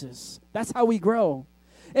successes. That's how we grow.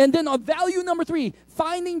 And then value number 3,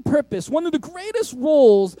 finding purpose. One of the greatest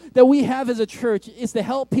roles that we have as a church is to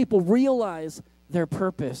help people realize their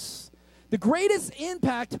purpose. The greatest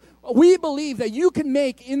impact we believe that you can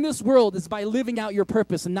make in this world is by living out your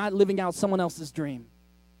purpose and not living out someone else's dream.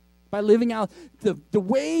 By living out the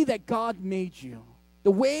way that God made you,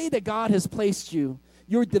 the way that God has placed you,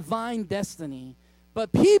 your divine destiny.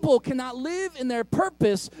 But people cannot live in their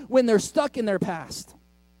purpose when they're stuck in their past.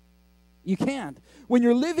 You can't. When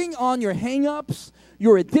you're living on your hang-ups,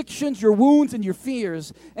 your addictions, your wounds, and your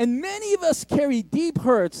fears, and many of us carry deep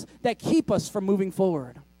hurts that keep us from moving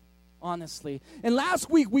forward, honestly. And last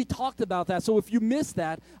week we talked about that, so if you missed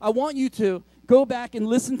that, I want you to go back and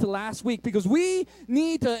listen to last week, because we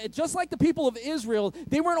need to, just like the people of Israel,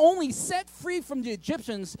 they weren't only set free from the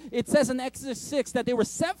Egyptians. It says in Exodus 6 that they were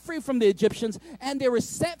set free from the Egyptians and they were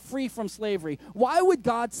set free from slavery. Why would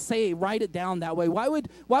God write it down that way? Why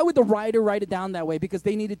would the writer write it down that way? Because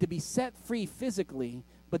they needed to be set free physically,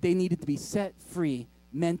 but they needed to be set free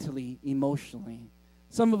mentally, emotionally.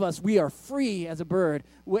 Some of us, we are free as a bird,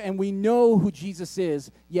 and we know who Jesus is,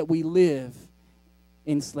 yet we live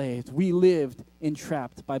enslaved. We lived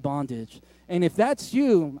entrapped by bondage. And if that's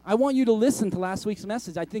you, I want you to listen to last week's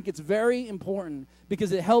message. I think it's very important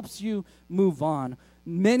because it helps you move on.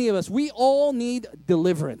 Many of us, we all need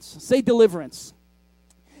deliverance. Say deliverance.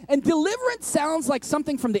 And deliverance sounds like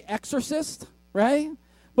something from The Exorcist, right?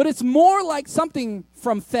 But it's more like something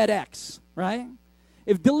from FedEx, right?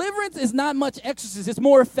 If deliverance is not much exorcist, it's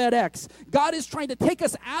more FedEx. God is trying to take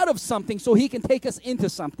us out of something so he can take us into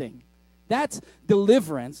something. That's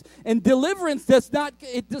deliverance. And deliverance does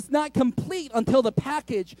not complete until the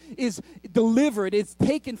package is delivered. It's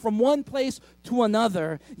taken from one place to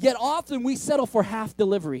another. Yet often we settle for half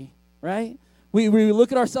delivery, right? We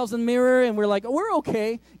look at ourselves in the mirror and we're like, oh, we're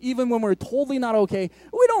okay, even when we're totally not okay.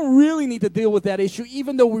 We don't really need to deal with that issue,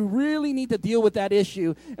 even though we really need to deal with that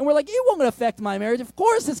issue. And we're like, it won't affect my marriage. Of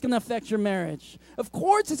course it's going to affect your marriage. Of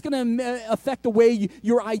course it's going to affect the way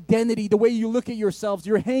your identity, the way you look at yourselves,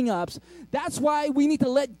 your hang-ups. That's why we need to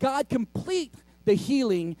let God complete the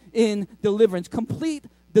healing in deliverance, complete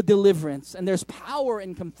the deliverance. And there's power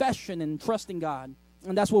in confession and trusting God.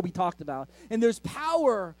 And that's what we talked about. And there's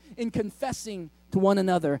power in confessing to one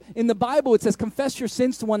another. In the Bible, it says, confess your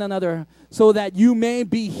sins to one another so that you may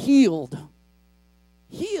be healed.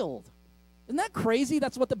 Healed. Isn't that crazy?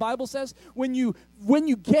 That's what the Bible says. When you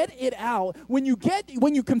get it out, when you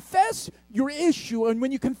confess your issue and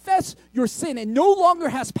when you confess your sin, it no longer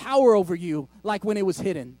has power over you like when it was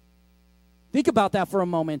hidden. Think about that for a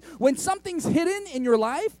moment. When something's hidden in your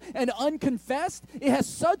life and unconfessed, it has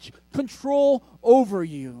such control over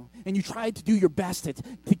you. And you try to do your best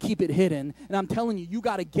to keep it hidden. And I'm telling you, you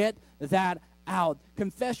got to get that out.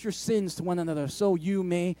 Confess your sins to one another so you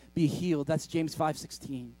may be healed. That's James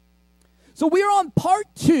 5:16. So we are on part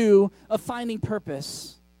 2 of finding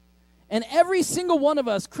purpose. And every single one of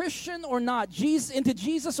us, Christian or not, into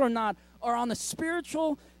Jesus or not, are on a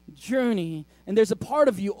spiritual journey, and there's a part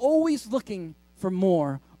of you always looking for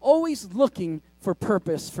more, always looking for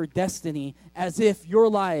purpose, for destiny, as if your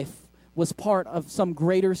life was part of some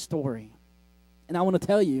greater story. And I want to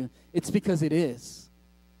tell you, it's because it is.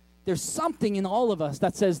 There's something in all of us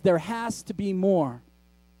that says there has to be more.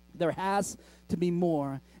 There has to be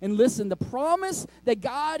more. And listen, the promise that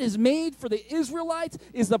God has made for the Israelites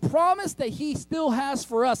is the promise that he still has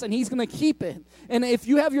for us, and he's going to keep it. And if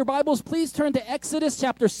you have your Bibles, please turn to Exodus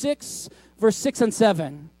chapter 6, verse 6 and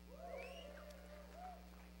 7.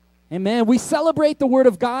 Amen. We celebrate the Word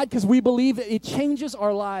of God because we believe that it changes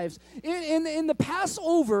our lives. In the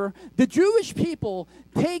Passover, the Jewish people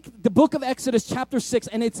take the book of Exodus chapter 6,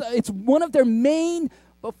 and it's one of their main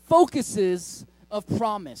focuses of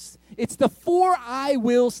promise. It's the 4 I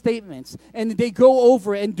will statements, and they go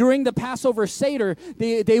over. And during the Passover Seder,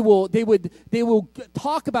 they will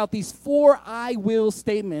talk about these 4 I will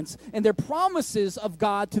statements, and they're promises of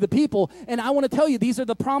God to the people. And I want to tell you, these are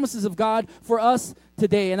the promises of God for us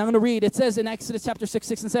today. And I'm going to read. It says in Exodus chapter 6,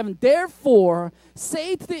 6 and 7, therefore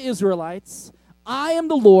say to the Israelites, I am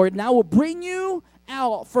the Lord, and I will bring you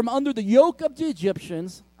out from under the yoke of the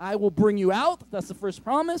Egyptians. I will bring you out. That's the first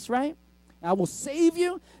promise, right? I will save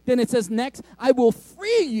you. Then it says next, I will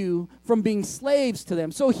free you from being slaves to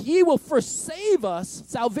them. So he will first save us,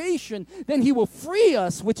 salvation. Then he will free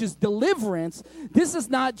us, which is deliverance. This is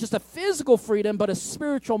not just a physical freedom, but a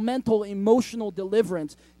spiritual, mental, emotional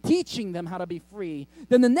deliverance, teaching them how to be free.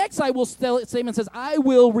 Then the next I will statement says, I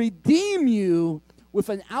will redeem you with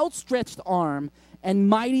an outstretched arm and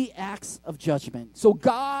mighty acts of judgment. So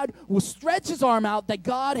God will stretch his arm out, that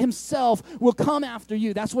God himself will come after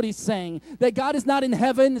you. That's what he's saying. That God is not in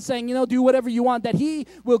heaven saying, do whatever you want. That he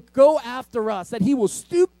will go after us. That he will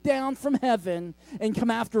stoop down from heaven and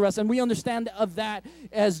come after us. And we understand of that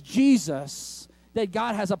as Jesus, that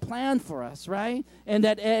God has a plan for us, right? And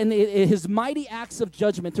his mighty acts of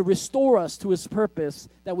judgment to restore us to his purpose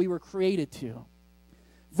that we were created to.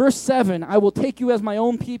 Verse 7, I will take you as my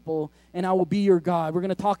own people, and I will be your God. We're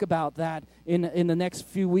going to talk about that in the next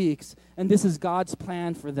few weeks. And this is God's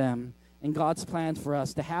plan for them and God's plan for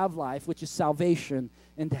us, to have life, which is salvation,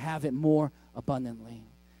 and to have it more abundantly.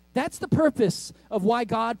 That's the purpose of why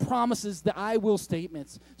God promises the I will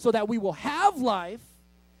statements, so that we will have life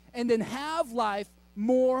and then have life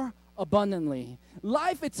more abundantly.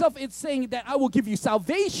 Life itself, it's saying that I will give you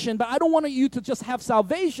salvation, but I don't want you to just have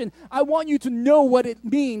salvation. I want you to know what it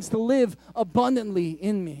means to live abundantly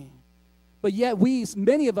in me. But yet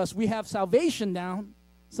many of us, we have salvation now.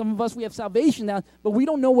 Some of us, we have salvation now, but we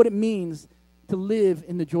don't know what it means to live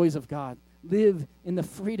in the joys of God, live in the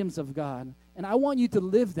freedoms of God. And I want you to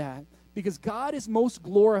live that, because God is most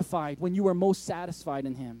glorified when you are most satisfied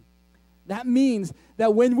in him. That means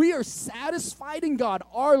that when we are satisfied in God,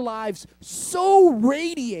 our lives so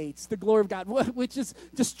radiates the glory of God, which is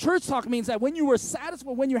just church talk, means that when you are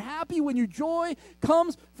satisfied, when you're happy, when your joy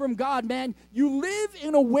comes from God, man, you live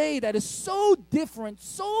in a way that is so different,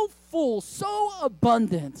 so full, so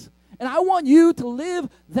abundant. And I want you to live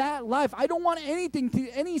that life. I don't want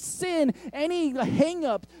any sin, any hang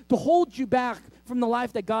up to hold you back from the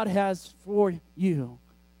life that God has for you.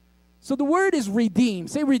 So the word is redeemed.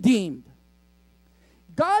 Say redeemed.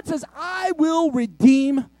 God says, I will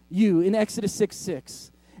redeem you in Exodus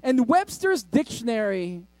 6:6. And Webster's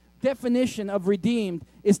dictionary definition of redeemed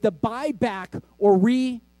is to buy back or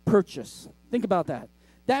repurchase. Think about that.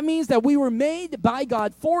 That means that we were made by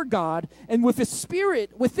God for God, and with His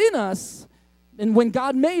Spirit within us, and when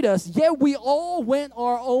God made us, we all went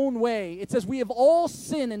our own way. It says we have all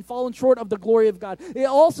sinned and fallen short of the glory of God. It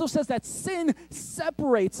also says that sin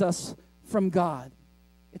separates us from God.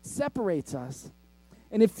 It separates us.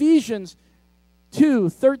 In Ephesians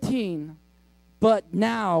 2:13, but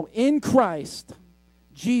now in Christ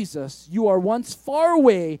Jesus, you are once far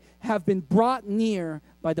away, have been brought near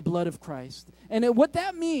by the blood of Christ. And what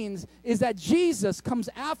that means is that Jesus comes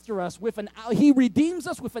after us He redeems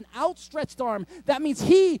us with an outstretched arm. That means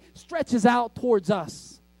He stretches out towards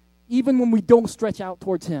us, even when we don't stretch out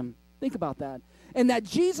towards Him. Think about that. And that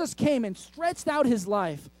Jesus came and stretched out His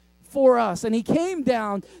life for us. And He came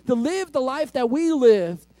down to live the life that we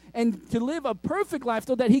lived and to live a perfect life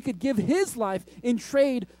so that He could give His life in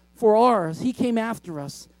trade for ours. He came after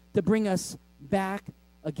us to bring us back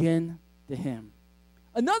again to Him.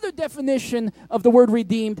 Another definition of the word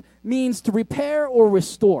redeemed means to repair or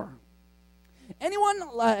restore. Anyone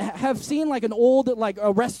have seen like an old, like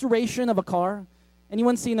a restoration of a car?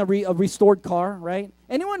 Anyone seen a restored car, right?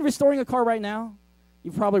 Anyone restoring a car right now?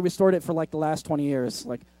 You've probably restored it for like the last 20 years.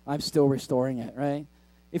 Like, I'm still restoring it, right?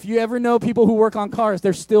 If you ever know people who work on cars,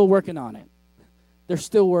 they're still working on it. They're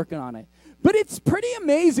still working on it. But it's pretty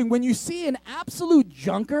amazing when you see an absolute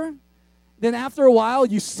junker, then after a while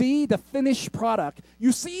you see the finished product.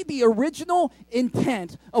 You see the original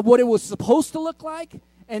intent of what it was supposed to look like,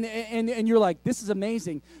 and you're like, this is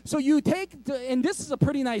amazing. So you take, and this is a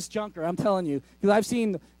pretty nice junker, I'm telling you, because I've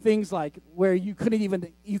seen things like where you can't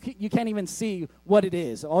even see what it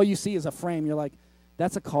is. All you see is a frame. You're like,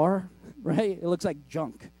 that's a car, right? It looks like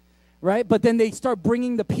junk. Right? But then they start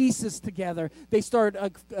bringing the pieces together. They start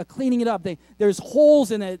cleaning it up. There's holes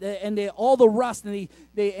in it, and all the rust. And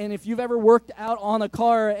if you've ever worked out on a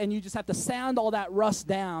car and you just have to sand all that rust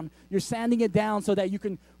down, you're sanding it down so that you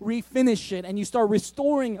can refinish it, and you start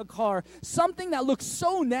restoring a car. Something that looks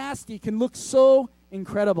so nasty can look so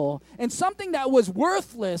incredible. And something that was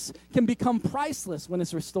worthless can become priceless when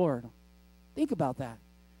it's restored. Think about that.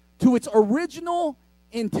 To its original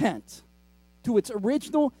intent. To its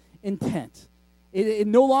original intent. It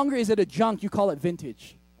no longer is it a junk, you call it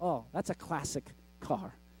vintage. Oh, that's a classic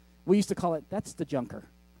car. We used to call it, that's the junker.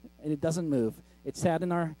 And it doesn't move. It sat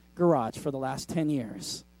in our garage for the last 10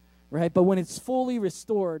 years. Right? But when it's fully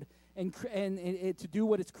restored and to do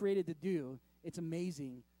what it's created to do, it's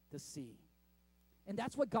amazing to see. And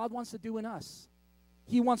that's what God wants to do in us.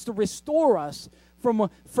 He wants to restore us from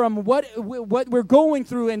what we're going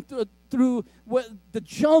through and through the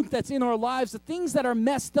junk that's in our lives, the things that are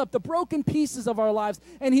messed up, the broken pieces of our lives.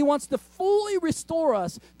 And He wants to fully restore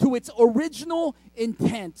us to its original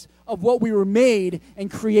intent of what we were made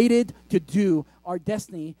and created to do, our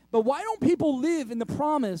destiny. But why don't people live in the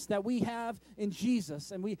promise that we have in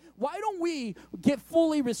Jesus? And why don't we get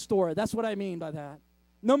fully restored? That's what I mean by that.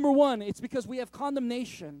 Number one, it's because we have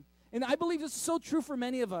condemnation. And I believe this is so true for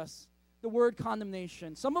many of us, the word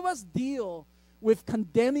condemnation. Some of us deal with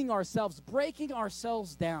condemning ourselves, breaking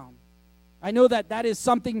ourselves down. I know that is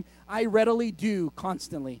something I readily do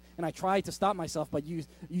constantly, and I try to stop myself, but you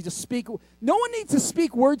just speak. No one needs to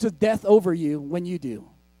speak words of death over you when you do.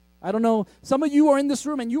 I don't know, some of you are in this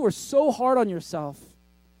room and you are so hard on yourself.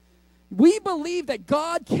 We believe that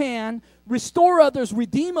God can restore others,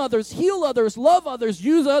 redeem others, heal others, love others,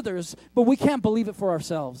 use others, but we can't believe it for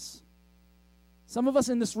ourselves. Some of us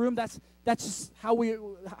in this room, that's just how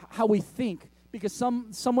we think, because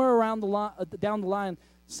somewhere around down the line,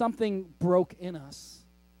 something broke in us.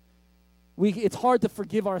 It's hard to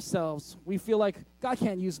forgive ourselves. We feel like God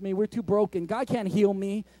can't use me. We're too broken. God can't heal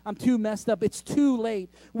me. I'm too messed up. It's too late.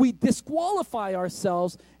 We disqualify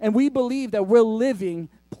ourselves, and we believe that we're living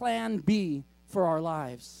plan B for our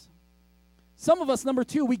lives. Some of us, number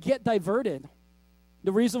two, we get diverted.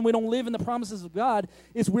 The reason we don't live in the promises of God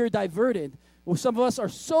is we're diverted. Well, some of us are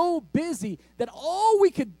so busy that all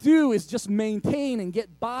we could do is just maintain and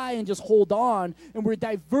get by and just hold on, and we're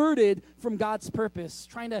diverted from God's purpose,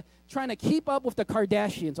 trying to keep up with the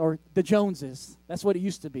Kardashians or the Joneses. That's what it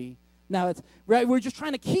used to be. Now it's right. We're just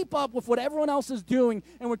trying to keep up with what everyone else is doing,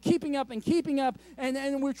 and we're keeping up, and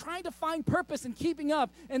we're trying to find purpose in keeping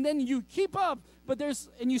up. And then you keep up,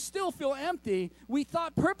 and you still feel empty. We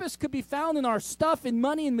thought purpose could be found in our stuff, in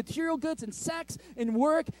money, in material goods, in sex, in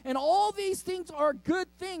work, and all these things are good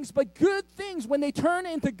things. But good things, when they turn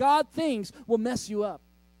into God things, will mess you up.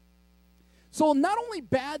 So not only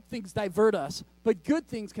bad things divert us, but good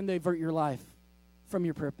things can divert your life from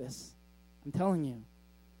your purpose. I'm telling you.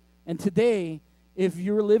 And today If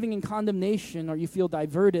you're living in condemnation or you feel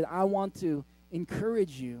diverted, I want to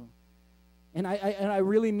encourage you. And I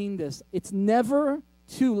really mean this. It's never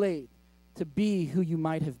too late to be who you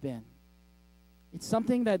might have been. It's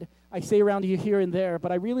something that I say around you here and there,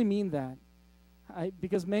 but I really mean that.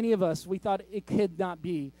 Because many of us, we thought it could not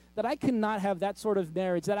be. That I cannot have that sort of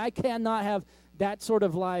marriage. That I cannot have that sort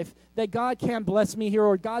of life. That God can't bless me here,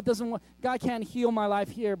 or God can't heal my life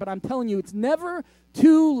here. But I'm telling you, it's never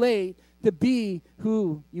too late to be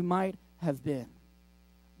who you might have been.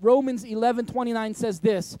 Romans 11:29 says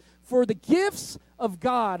this, "For the gifts of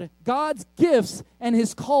God, God's gifts and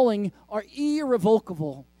his calling are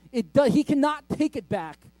irrevocable." He cannot take it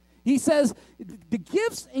back. He says the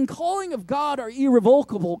gifts and calling of God are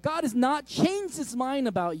irrevocable. God has not changed his mind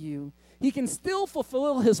about you. He can still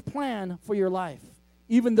fulfill his plan for your life,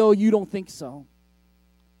 even though you don't think so.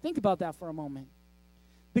 Think about that for a moment.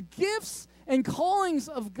 The gifts and callings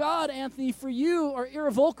of God, Anthony, for you are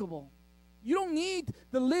irrevocable. You don't need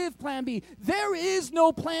to live plan B. There is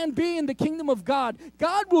no plan B in the kingdom of God.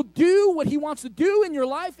 God will do what he wants to do in your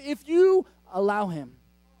life if you allow him.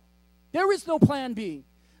 There is no plan B.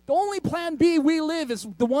 The only plan B we live is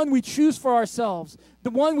the one we choose for ourselves. The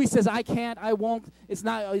one we says, I can't, I won't,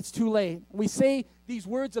 it's too late. We say these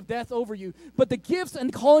words of death over you. But the gifts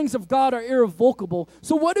and callings of God are irrevocable.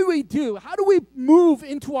 So what do we do? How do we move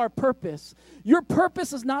into our purpose? Your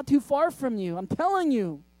purpose is not too far from you. I'm telling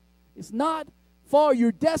you, it's not far.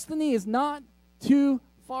 Your destiny is not too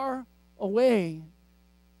far away.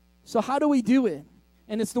 So how do we do it?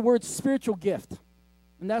 And it's the word spiritual gift.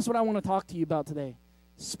 And that's what I want to talk to you about today.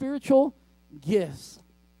 Spiritual gifts.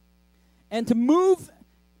 And to move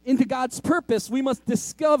into God's purpose, we must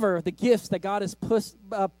discover the gifts that God has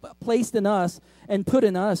placed in us and put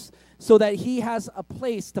in us so that he has a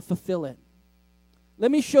place to fulfill it.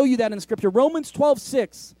 Let me show you that in Scripture. Romans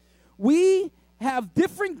 12:6. We have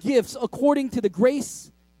different gifts according to the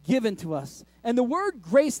grace given to us. And the word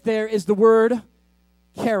grace there is the word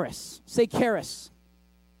charis. Say charis.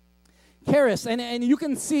 Charis. And you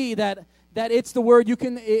can see that it's the word,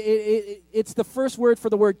 it's the first word for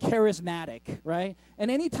the word charismatic, right? And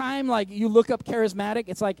anytime like you look up charismatic,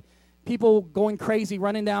 it's like people going crazy,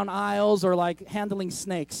 running down aisles or like handling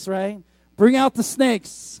snakes, right? Bring out the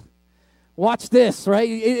snakes. Watch this,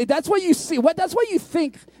 right? That's what you see. That's what you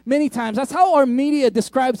think many times. That's how our media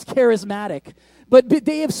describes charismatic. But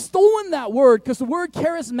they have stolen that word because the word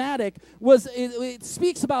charismatic it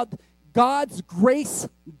speaks about God's grace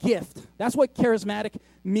gift. That's what charismatic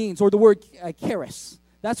means, or the word charis.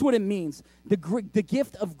 That's what it means. The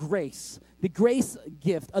gift of grace, the grace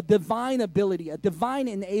gift, a divine ability, a divine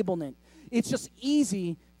enablement. It's just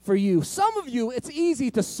easy for you. Some of you, it's easy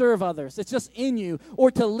to serve others. It's just in you, or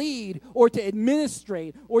to lead, or to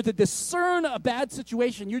administrate, or to discern a bad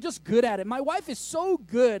situation. You're just good at it. My wife is so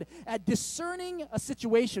good at discerning a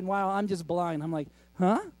situation while I'm just blind. I'm like,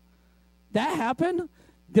 huh? That happened?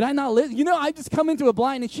 Did I not live? I just come into a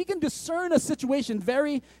blind, and she can discern a situation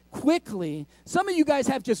very quickly. Some of you guys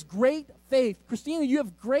have just great faith. Christina, you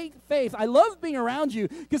have great faith. I love being around you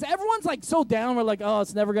because everyone's like so down. We're like, oh,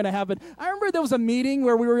 it's never going to happen. I remember there was a meeting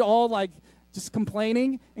where we were all like just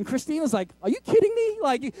complaining, and Christina's like, are you kidding me?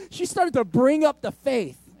 Like, she started to bring up the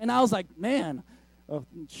faith, and I was like, man, oh,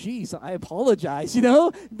 geez, I apologize,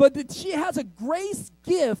 But she has a grace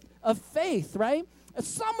gift of faith, right?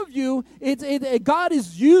 Some of you, God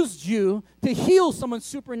has used you to heal someone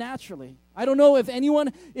supernaturally. I don't know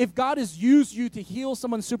if God has used you to heal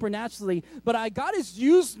someone supernaturally, but God has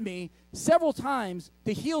used me several times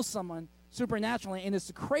to heal someone supernaturally, and it's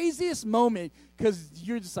the craziest moment because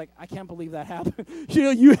you're just like, I can't believe that happened.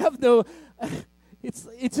 You have no...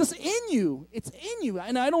 It's just in you. It's in you.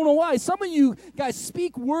 And I don't know why. Some of you guys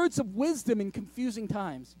speak words of wisdom in confusing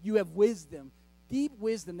times. You have wisdom, deep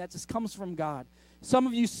wisdom that just comes from God. Some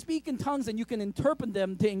of you speak in tongues and you can interpret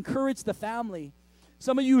them to encourage the family.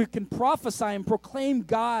 Some of you can prophesy and proclaim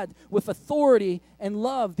God with authority and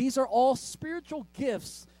love. These are all spiritual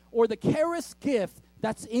gifts, or the charis gift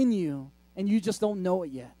that's in you, and you just don't know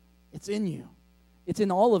it yet. It's in you. It's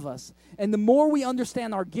in all of us. And the more we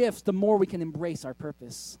understand our gifts, the more we can embrace our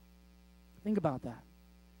purpose. Think about that.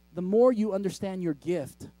 The more you understand your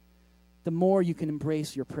gift, the more you can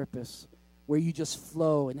embrace your purpose, where you just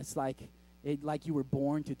flow, and it's like you were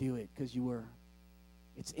born to do it because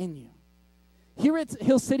it's in you. Here at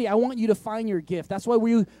Hill City, I want you to find your gift. That's why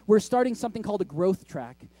we're starting something called a growth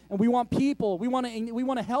track. And we want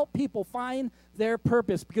to help people find their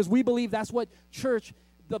purpose because we believe that's what church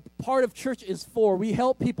the part of church is for. We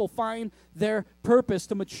help people find their purpose,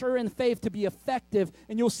 to mature in faith, to be effective.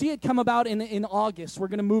 And you'll see it come about in August. We're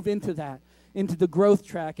going to move into that, into the growth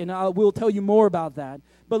track, and we'll tell you more about that.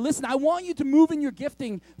 But listen, I want you to move in your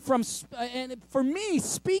gifting from, and for me,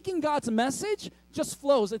 speaking God's message just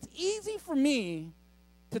flows. It's easy for me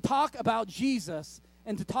to talk about Jesus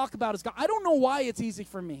and to talk about His God. I don't know why it's easy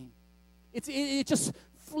for me. It just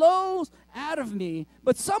flows out of me.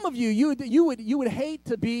 But some of you would hate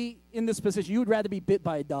to be in this position. You would rather be bit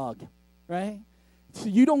by a dog, right? So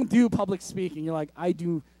you don't do public speaking. You're like, I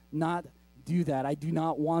do not do that. I do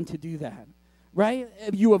not want to do that, right?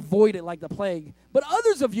 You avoid it like the plague. But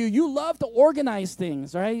others of you love to organize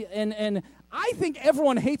things, right? And I think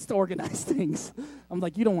everyone hates to organize things. I'm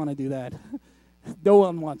like, you don't want to do that. No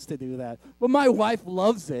one wants to do that. But my wife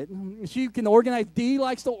loves it. She can organize. Dee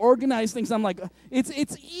likes to organize things. I'm like,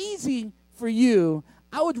 it's easy for you.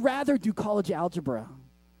 I would rather do college algebra,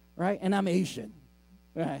 right? And I'm Asian,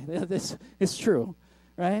 right? This is true,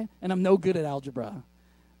 right? And I'm no good at algebra.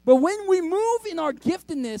 But when we move in our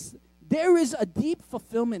giftedness, there is a deep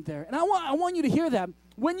fulfillment there. And I want you to hear that.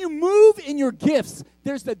 When you move in your gifts,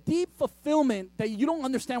 there's the deep fulfillment that you don't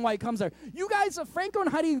understand why it comes there. You guys, Franco and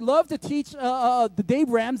Heidi love to teach the Dave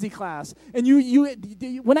Ramsey class. And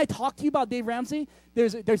when I talk to you about Dave Ramsey,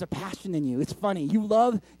 there's a passion in you. It's funny. You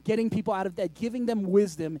love getting people out of that, giving them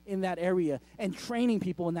wisdom in that area, and training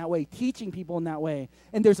people in that way, teaching people in that way.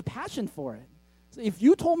 And there's a passion for it. So if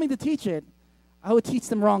you told me to teach it, I would teach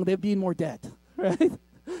them wrong. They'd be in more debt, right?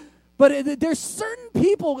 But there's certain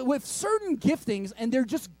people with certain giftings, and they're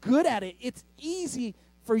just good at it. It's easy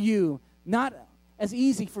for you, not as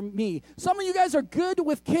easy for me. Some of you guys are good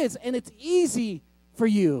with kids, and it's easy for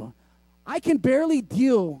you. I can barely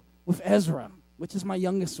deal with Ezra, which is my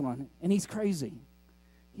youngest one, and he's crazy.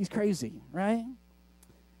 He's crazy, right?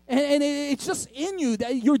 And it's just in you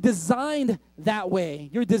that you're designed that way.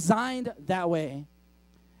 You're designed that way.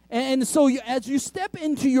 And so as you step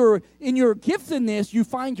into your giftedness, you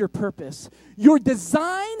find your purpose. Your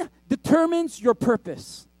design determines your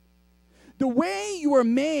purpose. The way you are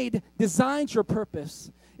made designs your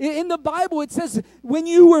purpose. In the Bible, it says when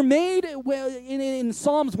you were made, in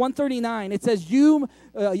Psalms 139, it says, you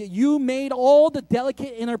made all the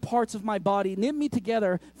delicate inner parts of my body, knit me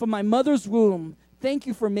together from my mother's womb. Thank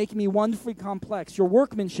you for making me wonderfully complex. Your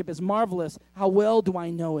workmanship is marvelous. How well do I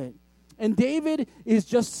know it? And David is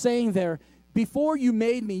just saying there, before you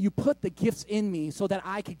made me, you put the gifts in me so that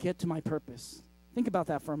I could get to my purpose. Think about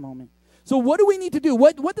that for a moment. So what do we need to do?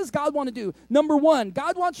 What does God want to do? Number one,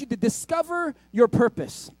 God wants you to discover your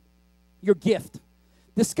purpose, your gift.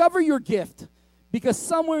 Discover your gift, because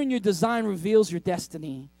somewhere in your design reveals your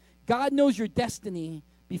destiny. God knows your destiny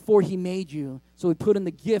before He made you, so He put in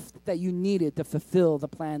the gift that you needed to fulfill the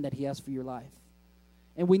plan that He has for your life.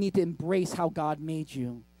 And we need to embrace how God made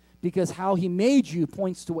you, because how He made you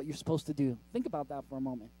points to what you're supposed to do. Think about that for a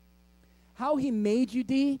moment. How He made you,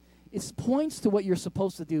 D, points to what you're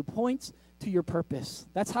supposed to do, points to your purpose.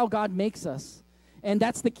 That's how God makes us. And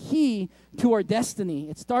that's the key to our destiny.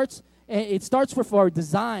 It starts with our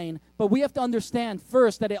design, but we have to understand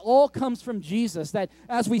first that it all comes from Jesus, that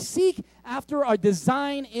as we seek after our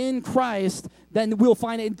design in Christ, then we'll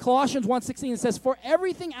find it. In Colossians 1:16, it says, for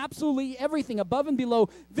everything, absolutely everything, above and below,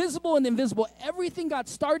 visible and invisible, everything got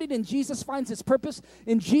started in Jesus, finds its purpose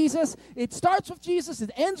in Jesus. It starts with Jesus,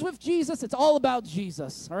 it ends with Jesus, it's all about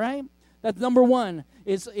Jesus, all right? That's number one,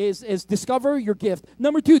 is discover your gift.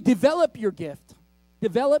 Number two, develop your gift.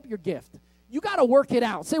 Develop your gift. You got to work it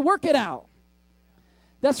out. Say, work it out.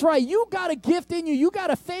 That's right. You got a gift in you. You got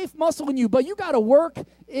a faith muscle in you, but you got to work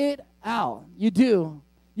it out. You do.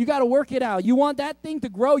 You got to work it out. You want that thing to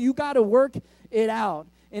grow, you got to work it out.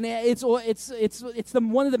 And it's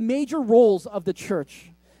one of the major roles of the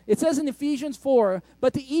church. It says in Ephesians 4,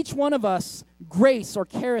 but to each one of us, grace or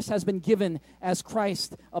charis has been given as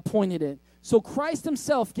Christ appointed it. So Christ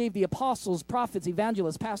Himself gave the apostles, prophets,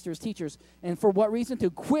 evangelists, pastors, teachers, and for what reason? To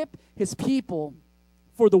equip His people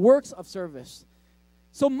for the works of service.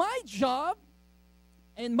 So my job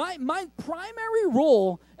and my primary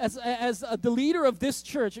role as the leader of this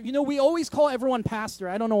church, we always call everyone pastor.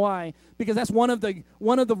 I don't know why, because that's one of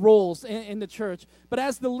the roles in the church. But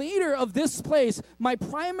as the leader of this place, my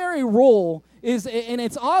primary role is, and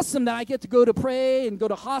it's awesome that I get to go to pray and go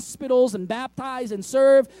to hospitals and baptize and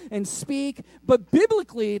serve and speak. But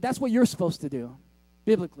biblically, that's what you're supposed to do.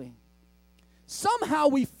 Biblically. Somehow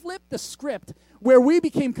we flipped the script where we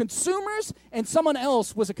became consumers and someone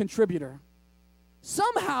else was a contributor.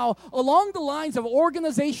 Somehow, along the lines of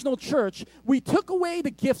organizational church, we took away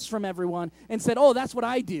the gifts from everyone and said, oh, that's what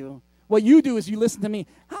I do. What you do is you listen to me.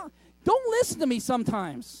 Don't listen to me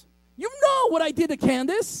sometimes. You know what I did to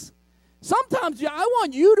Candace. Sometimes I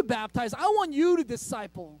want you to baptize. I want you to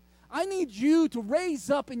disciple. I need you to raise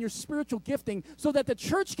up in your spiritual gifting so that the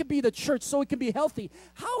church can be the church, so it can be healthy.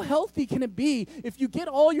 How healthy can it be if you get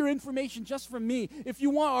all your information just from me? If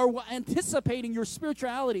you are anticipating your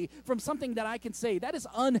spirituality from something that I can say, that is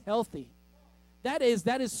unhealthy. That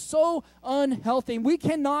is so unhealthy. We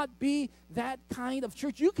cannot be that kind of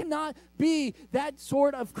church. You cannot be that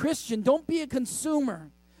sort of Christian. Don't be a consumer.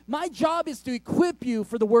 My job is to equip you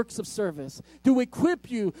for the works of service, to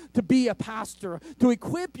equip you to be a pastor, to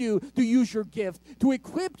equip you to use your gift, to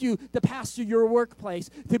equip you to pastor your workplace,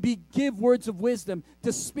 to give words of wisdom,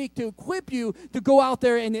 to speak, to equip you to go out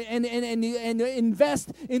there and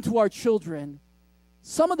invest into our children.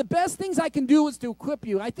 Some of the best things I can do is to equip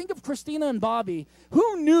you. I think of Christina and Bobby.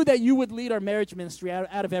 Who knew that you would lead our marriage ministry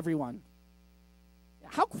out of everyone?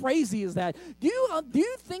 How crazy is that? Do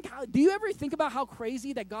you ever think about how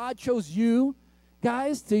crazy that God chose you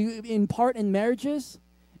guys to impart in marriages?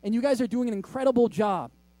 And you guys are doing an incredible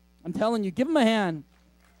job. I'm telling you, give them a hand.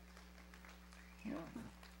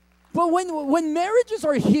 But when marriages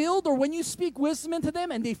are healed, or when you speak wisdom into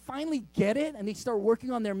them and they finally get it and they start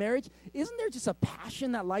working on their marriage, isn't there just a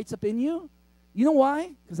passion that lights up in you? You know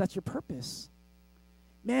why? Because that's your purpose.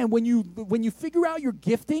 Man, when you figure out your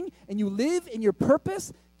gifting and you live in your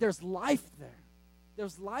purpose, there's life there.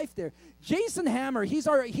 There's life there. Jason Hammer, he's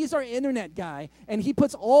our internet guy, and he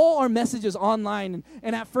puts all our messages online.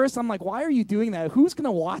 And at first, I'm like, why are you doing that? Who's going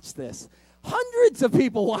to watch this? Hundreds of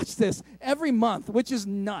people watch this every month, which is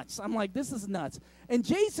nuts. I'm like, this is nuts. And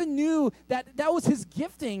Jason knew that was his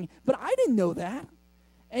gifting, but I didn't know that.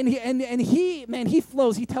 And he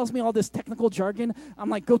flows. He tells me all this technical jargon. I'm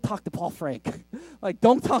like, go talk to Paul Frank. Like,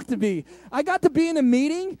 don't talk to me. I got to be in a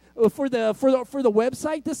meeting for the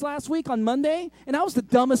website this last week on Monday, and I was the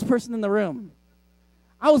dumbest person in the room.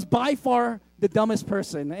 I was by far the dumbest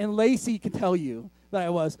person, and Lacey can tell you that I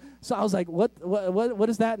was. So I was like, what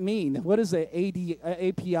does that mean? What is a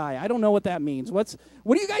API? I don't know what that means. What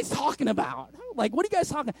are you guys talking about? Like, what are you guys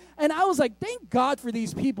talking? And I was like, thank God for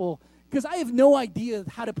these people, because I have no idea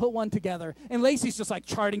how to put one together. And Lacey's just like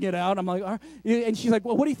charting it out. I'm like, and she's like,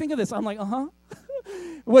 well, what do you think of this? I'm like,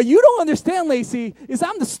 What you don't understand, Lacey, is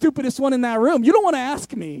I'm the stupidest one in that room. You don't want to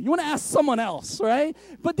ask me. You want to ask someone else, right?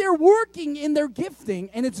 But they're working in their gifting,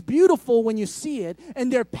 and it's beautiful when you see it,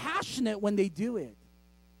 and they're passionate when they do it.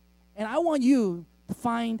 And I want you to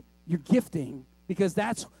find your gifting, because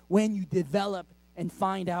that's when you develop and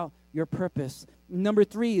find out your purpose. Number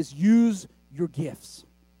 3 is use your gifts.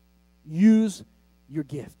 Use your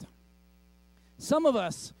gift. Some of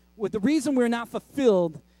us, the reason we're not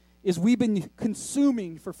fulfilled is we've been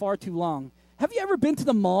consuming for far too long. Have you ever been to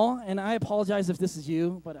the mall? And I apologize if this is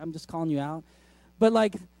you, but I'm just calling you out. But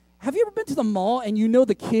like, have you ever been to the mall and you know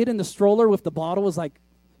the kid in the stroller with the bottle is like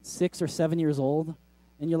 6 or 7 years old?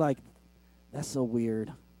 And you're like, that's so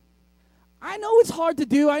weird. I know it's hard to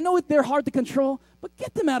do. I know they're hard to control, but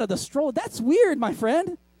get them out of the stroller. That's weird, my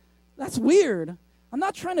friend. That's weird. I'm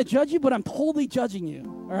not trying to judge you, but I'm totally judging you,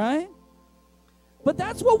 all right? But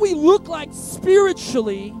that's what we look like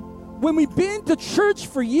spiritually when we've been to church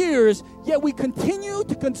for years, yet we continue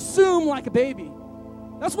to consume like a baby.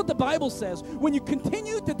 That's what the Bible says. When you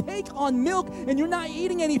continue to take on milk and you're not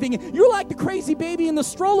eating anything, you're like the crazy baby in the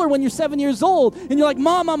stroller when you're 7 years old, and you're like,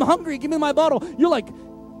 Mom, I'm hungry, give me my bottle. You're like,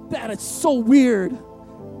 that is so weird.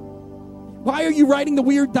 Why are you riding the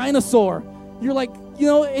weird dinosaur? You're like, you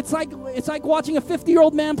know, it's like watching a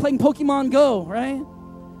 50-year-old man playing Pokemon Go, right?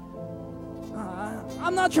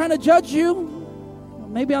 I'm not trying to judge you.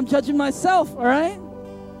 Maybe I'm judging myself, all right?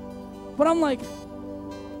 But I'm like,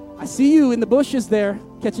 I see you in the bushes there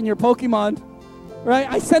catching your Pokemon, right?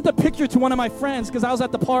 I sent a picture to one of my friends because I was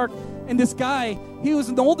at the park, and this guy, he was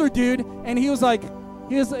an older dude, and he was like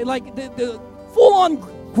the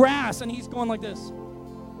full-on grass, and he's going like this.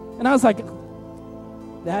 And I was like,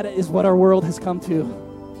 that is what our world has come to.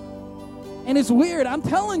 And it's weird. I'm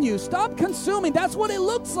telling you, stop consuming. That's what it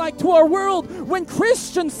looks like to our world when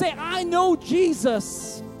Christians say, I know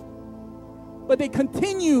Jesus, but they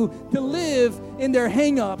continue to live in their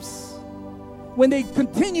hang-ups. When they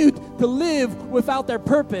continue to live without their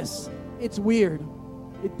purpose, it's weird.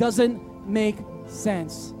 It doesn't make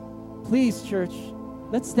sense. Please, church,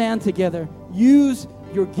 let's stand together. Use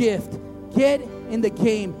your gift. Get in the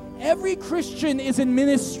game. Every Christian is in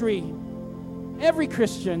ministry. Every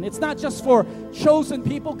Christian. It's not just for chosen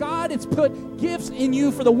people. God has put gifts in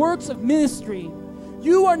you for the works of ministry.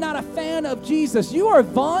 You are not a fan of Jesus. You are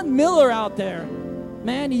Von Miller out there.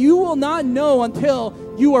 Man, you will not know until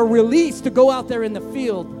you are released to go out there in the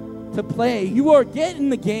field. to play. You are getting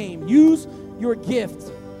the game. Use your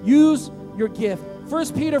gift. Use your gift.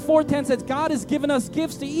 1 Peter 4:10 says, God has given us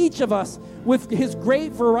gifts to each of us with his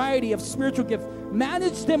great variety of spiritual gifts.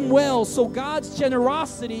 Manage them well so God's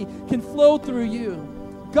generosity can flow through you.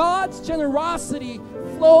 God's generosity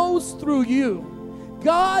flows through you.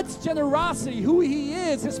 God's generosity, who he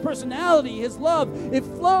is, his personality, his love, it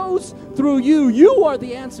flows through you. You are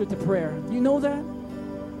the answer to prayer. Do you know that?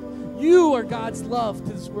 You are God's love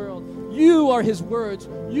to this world. You are his words.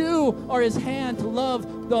 You are his hand to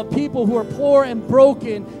love the people who are poor and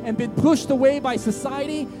broken and been pushed away by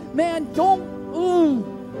society. Man, I'm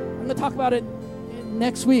going to talk about it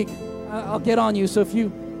next week. I'll get on you. So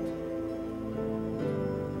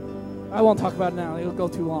I won't talk about it now. It'll go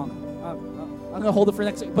too long. I'm going to hold it for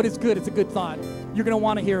next week. But it's good. It's a good thought. You're going to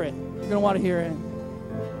want to hear it. You're going to want to hear it.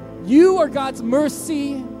 You are God's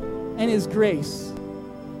mercy and his grace.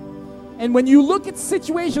 And when you look at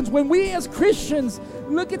situations, when we as Christians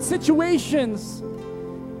look at situations,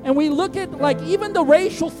 and we look at like even the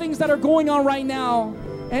racial things that are going on right now,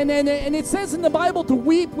 and it says in the Bible to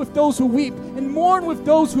weep with those who weep and mourn with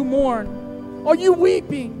those who mourn. Are you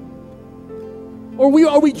weeping? Or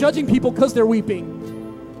are we judging people because they're weeping?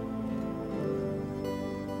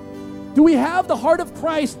 Do we have the heart of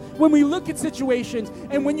Christ when we look at situations?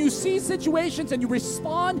 And when you see situations and you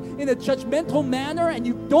respond in a judgmental manner and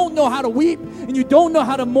you don't know how to weep and you don't know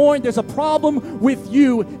how to mourn, there's a problem with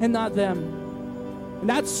you and not them. And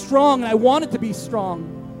that's strong, and I want it to be strong.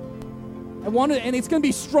 And it's going to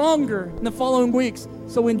be stronger in the following weeks.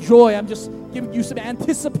 So enjoy. I'm just giving you some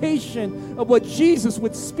anticipation of what Jesus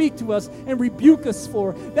would speak to us and rebuke us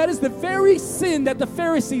for. That is the very sin that the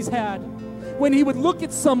Pharisees had. When he would look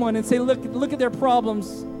at someone and say, look at their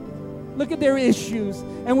problems, look at their issues.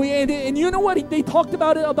 And you know what they talked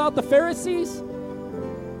about the Pharisees?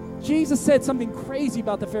 Jesus said something crazy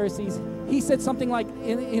about the Pharisees. He said something like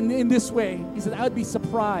in this way. He said, I would be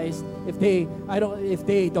surprised if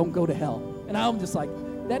they don't go to hell. And I'm just like,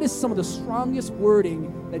 that is some of the strongest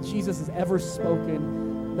wording that Jesus has ever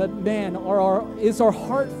spoken. That man, is our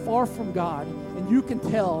heart far from God? And you can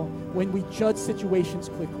tell when we judge situations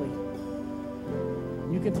quickly.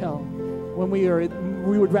 You can tell when we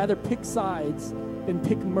would rather pick sides than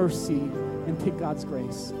pick mercy and pick God's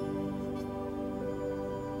grace.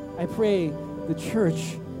 I pray the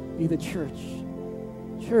church be the church.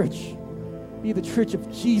 Church be the church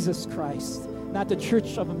of Jesus Christ, not the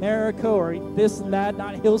church of America or this and that,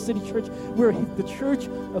 not Hill City Church. We're the church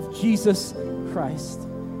of Jesus Christ.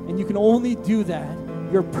 And you can only do that.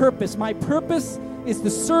 Your purpose, my purpose is to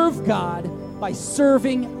serve God by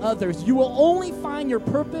serving others. You will only find your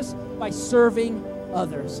purpose by serving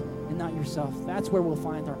others and not yourself. That's where we'll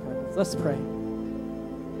find our purpose. Let's pray.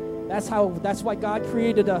 That's why God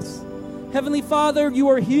created us. Heavenly Father, you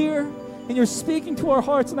are here and you're speaking to our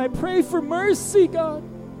hearts, and I pray for mercy, God.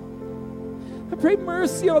 I pray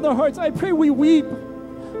mercy on our hearts. I pray we weep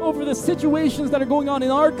over the situations that are going on in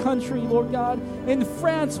our country, Lord God. In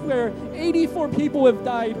France, where 84 people have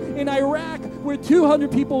died. In Iraq, where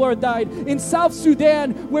 200 people are died. In South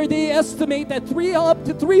Sudan, where they estimate that up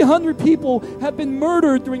to 300 people have been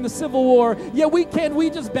murdered during the Civil War. Yet we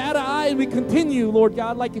just bat an eye and we continue, Lord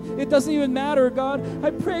God, like it doesn't even matter, God. I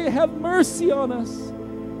pray, have mercy on us.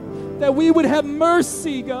 That we would have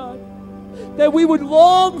mercy, God. That we would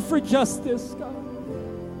long for justice, God.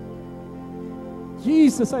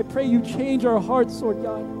 Jesus, I pray you change our hearts, Lord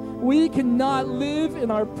God. We cannot live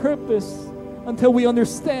in our purpose until we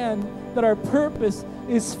understand that our purpose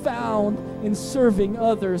is found in serving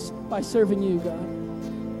others by serving you,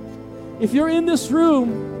 God. If you're in this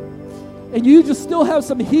room and you just still have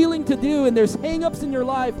some healing to do and there's hang-ups in your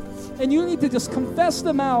life and you need to just confess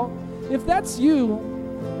them out, if that's you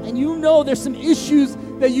and you know there's some issues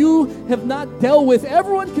that you have not dealt with,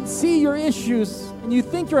 everyone can see your issues. And you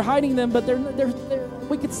think you're hiding them, but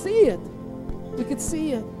we could see it. We could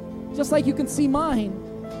see it. Just like you can see mine.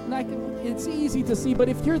 And it's easy to see, but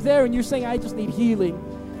if you're there and you're saying, I just need healing,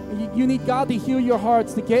 you need God to heal your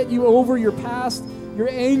hearts, to get you over your past, your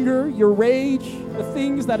anger, your rage, the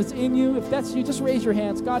things that is in you. If that's you, just raise your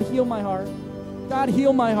hands. God, heal my heart. God,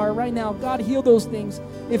 heal my heart right now. God, heal those things.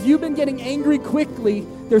 If you've been getting angry quickly,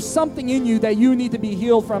 there's something in you that you need to be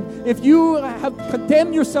healed from. If you have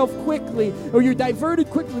condemned yourself quickly or you're diverted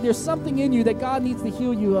quickly, there's something in you that God needs to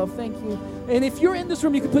heal you of. Thank you. And if you're in this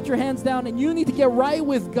room, you can put your hands down and you need to get right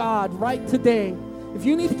with God right today. If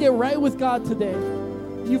you need to get right with God today,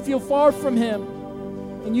 you feel far from Him,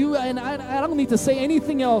 and I don't need to say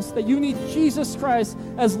anything else, that you need Jesus Christ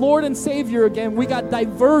as Lord and Savior again. We got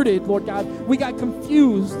diverted, Lord God. We got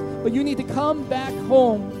confused. But you need to come back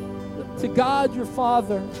home to God your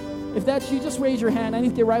Father If that's you, just raise your hand. I need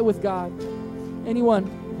to get right with God. Anyone?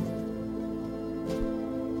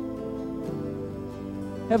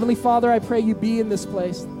 Heavenly Father, I pray you be in this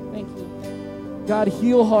place. Thank you. God,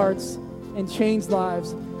 heal hearts and change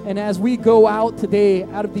lives. And as we go out today,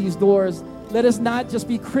 out of these doors, let us not just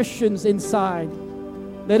be Christians inside.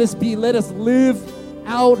 Let us live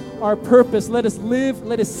out our purpose. Let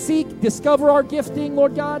us seek, discover our gifting,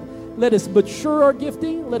 Lord God. Let us mature our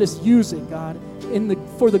gifting. Let us use it, God,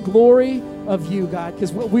 for the glory of you, God,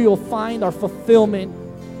 because we will find our fulfillment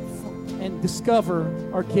and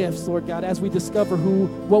discover our gifts, Lord God, as we discover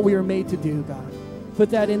what we are made to do, God.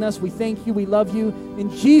 Put that in us. We thank you. We love you.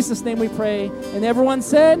 In Jesus' name we pray. And everyone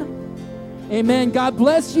said, amen. God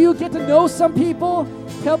bless you. Get to know some people.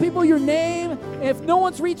 Tell people your name. If no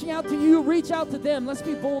one's reaching out to you, reach out to them. Let's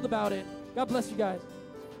be bold about it. God bless you guys.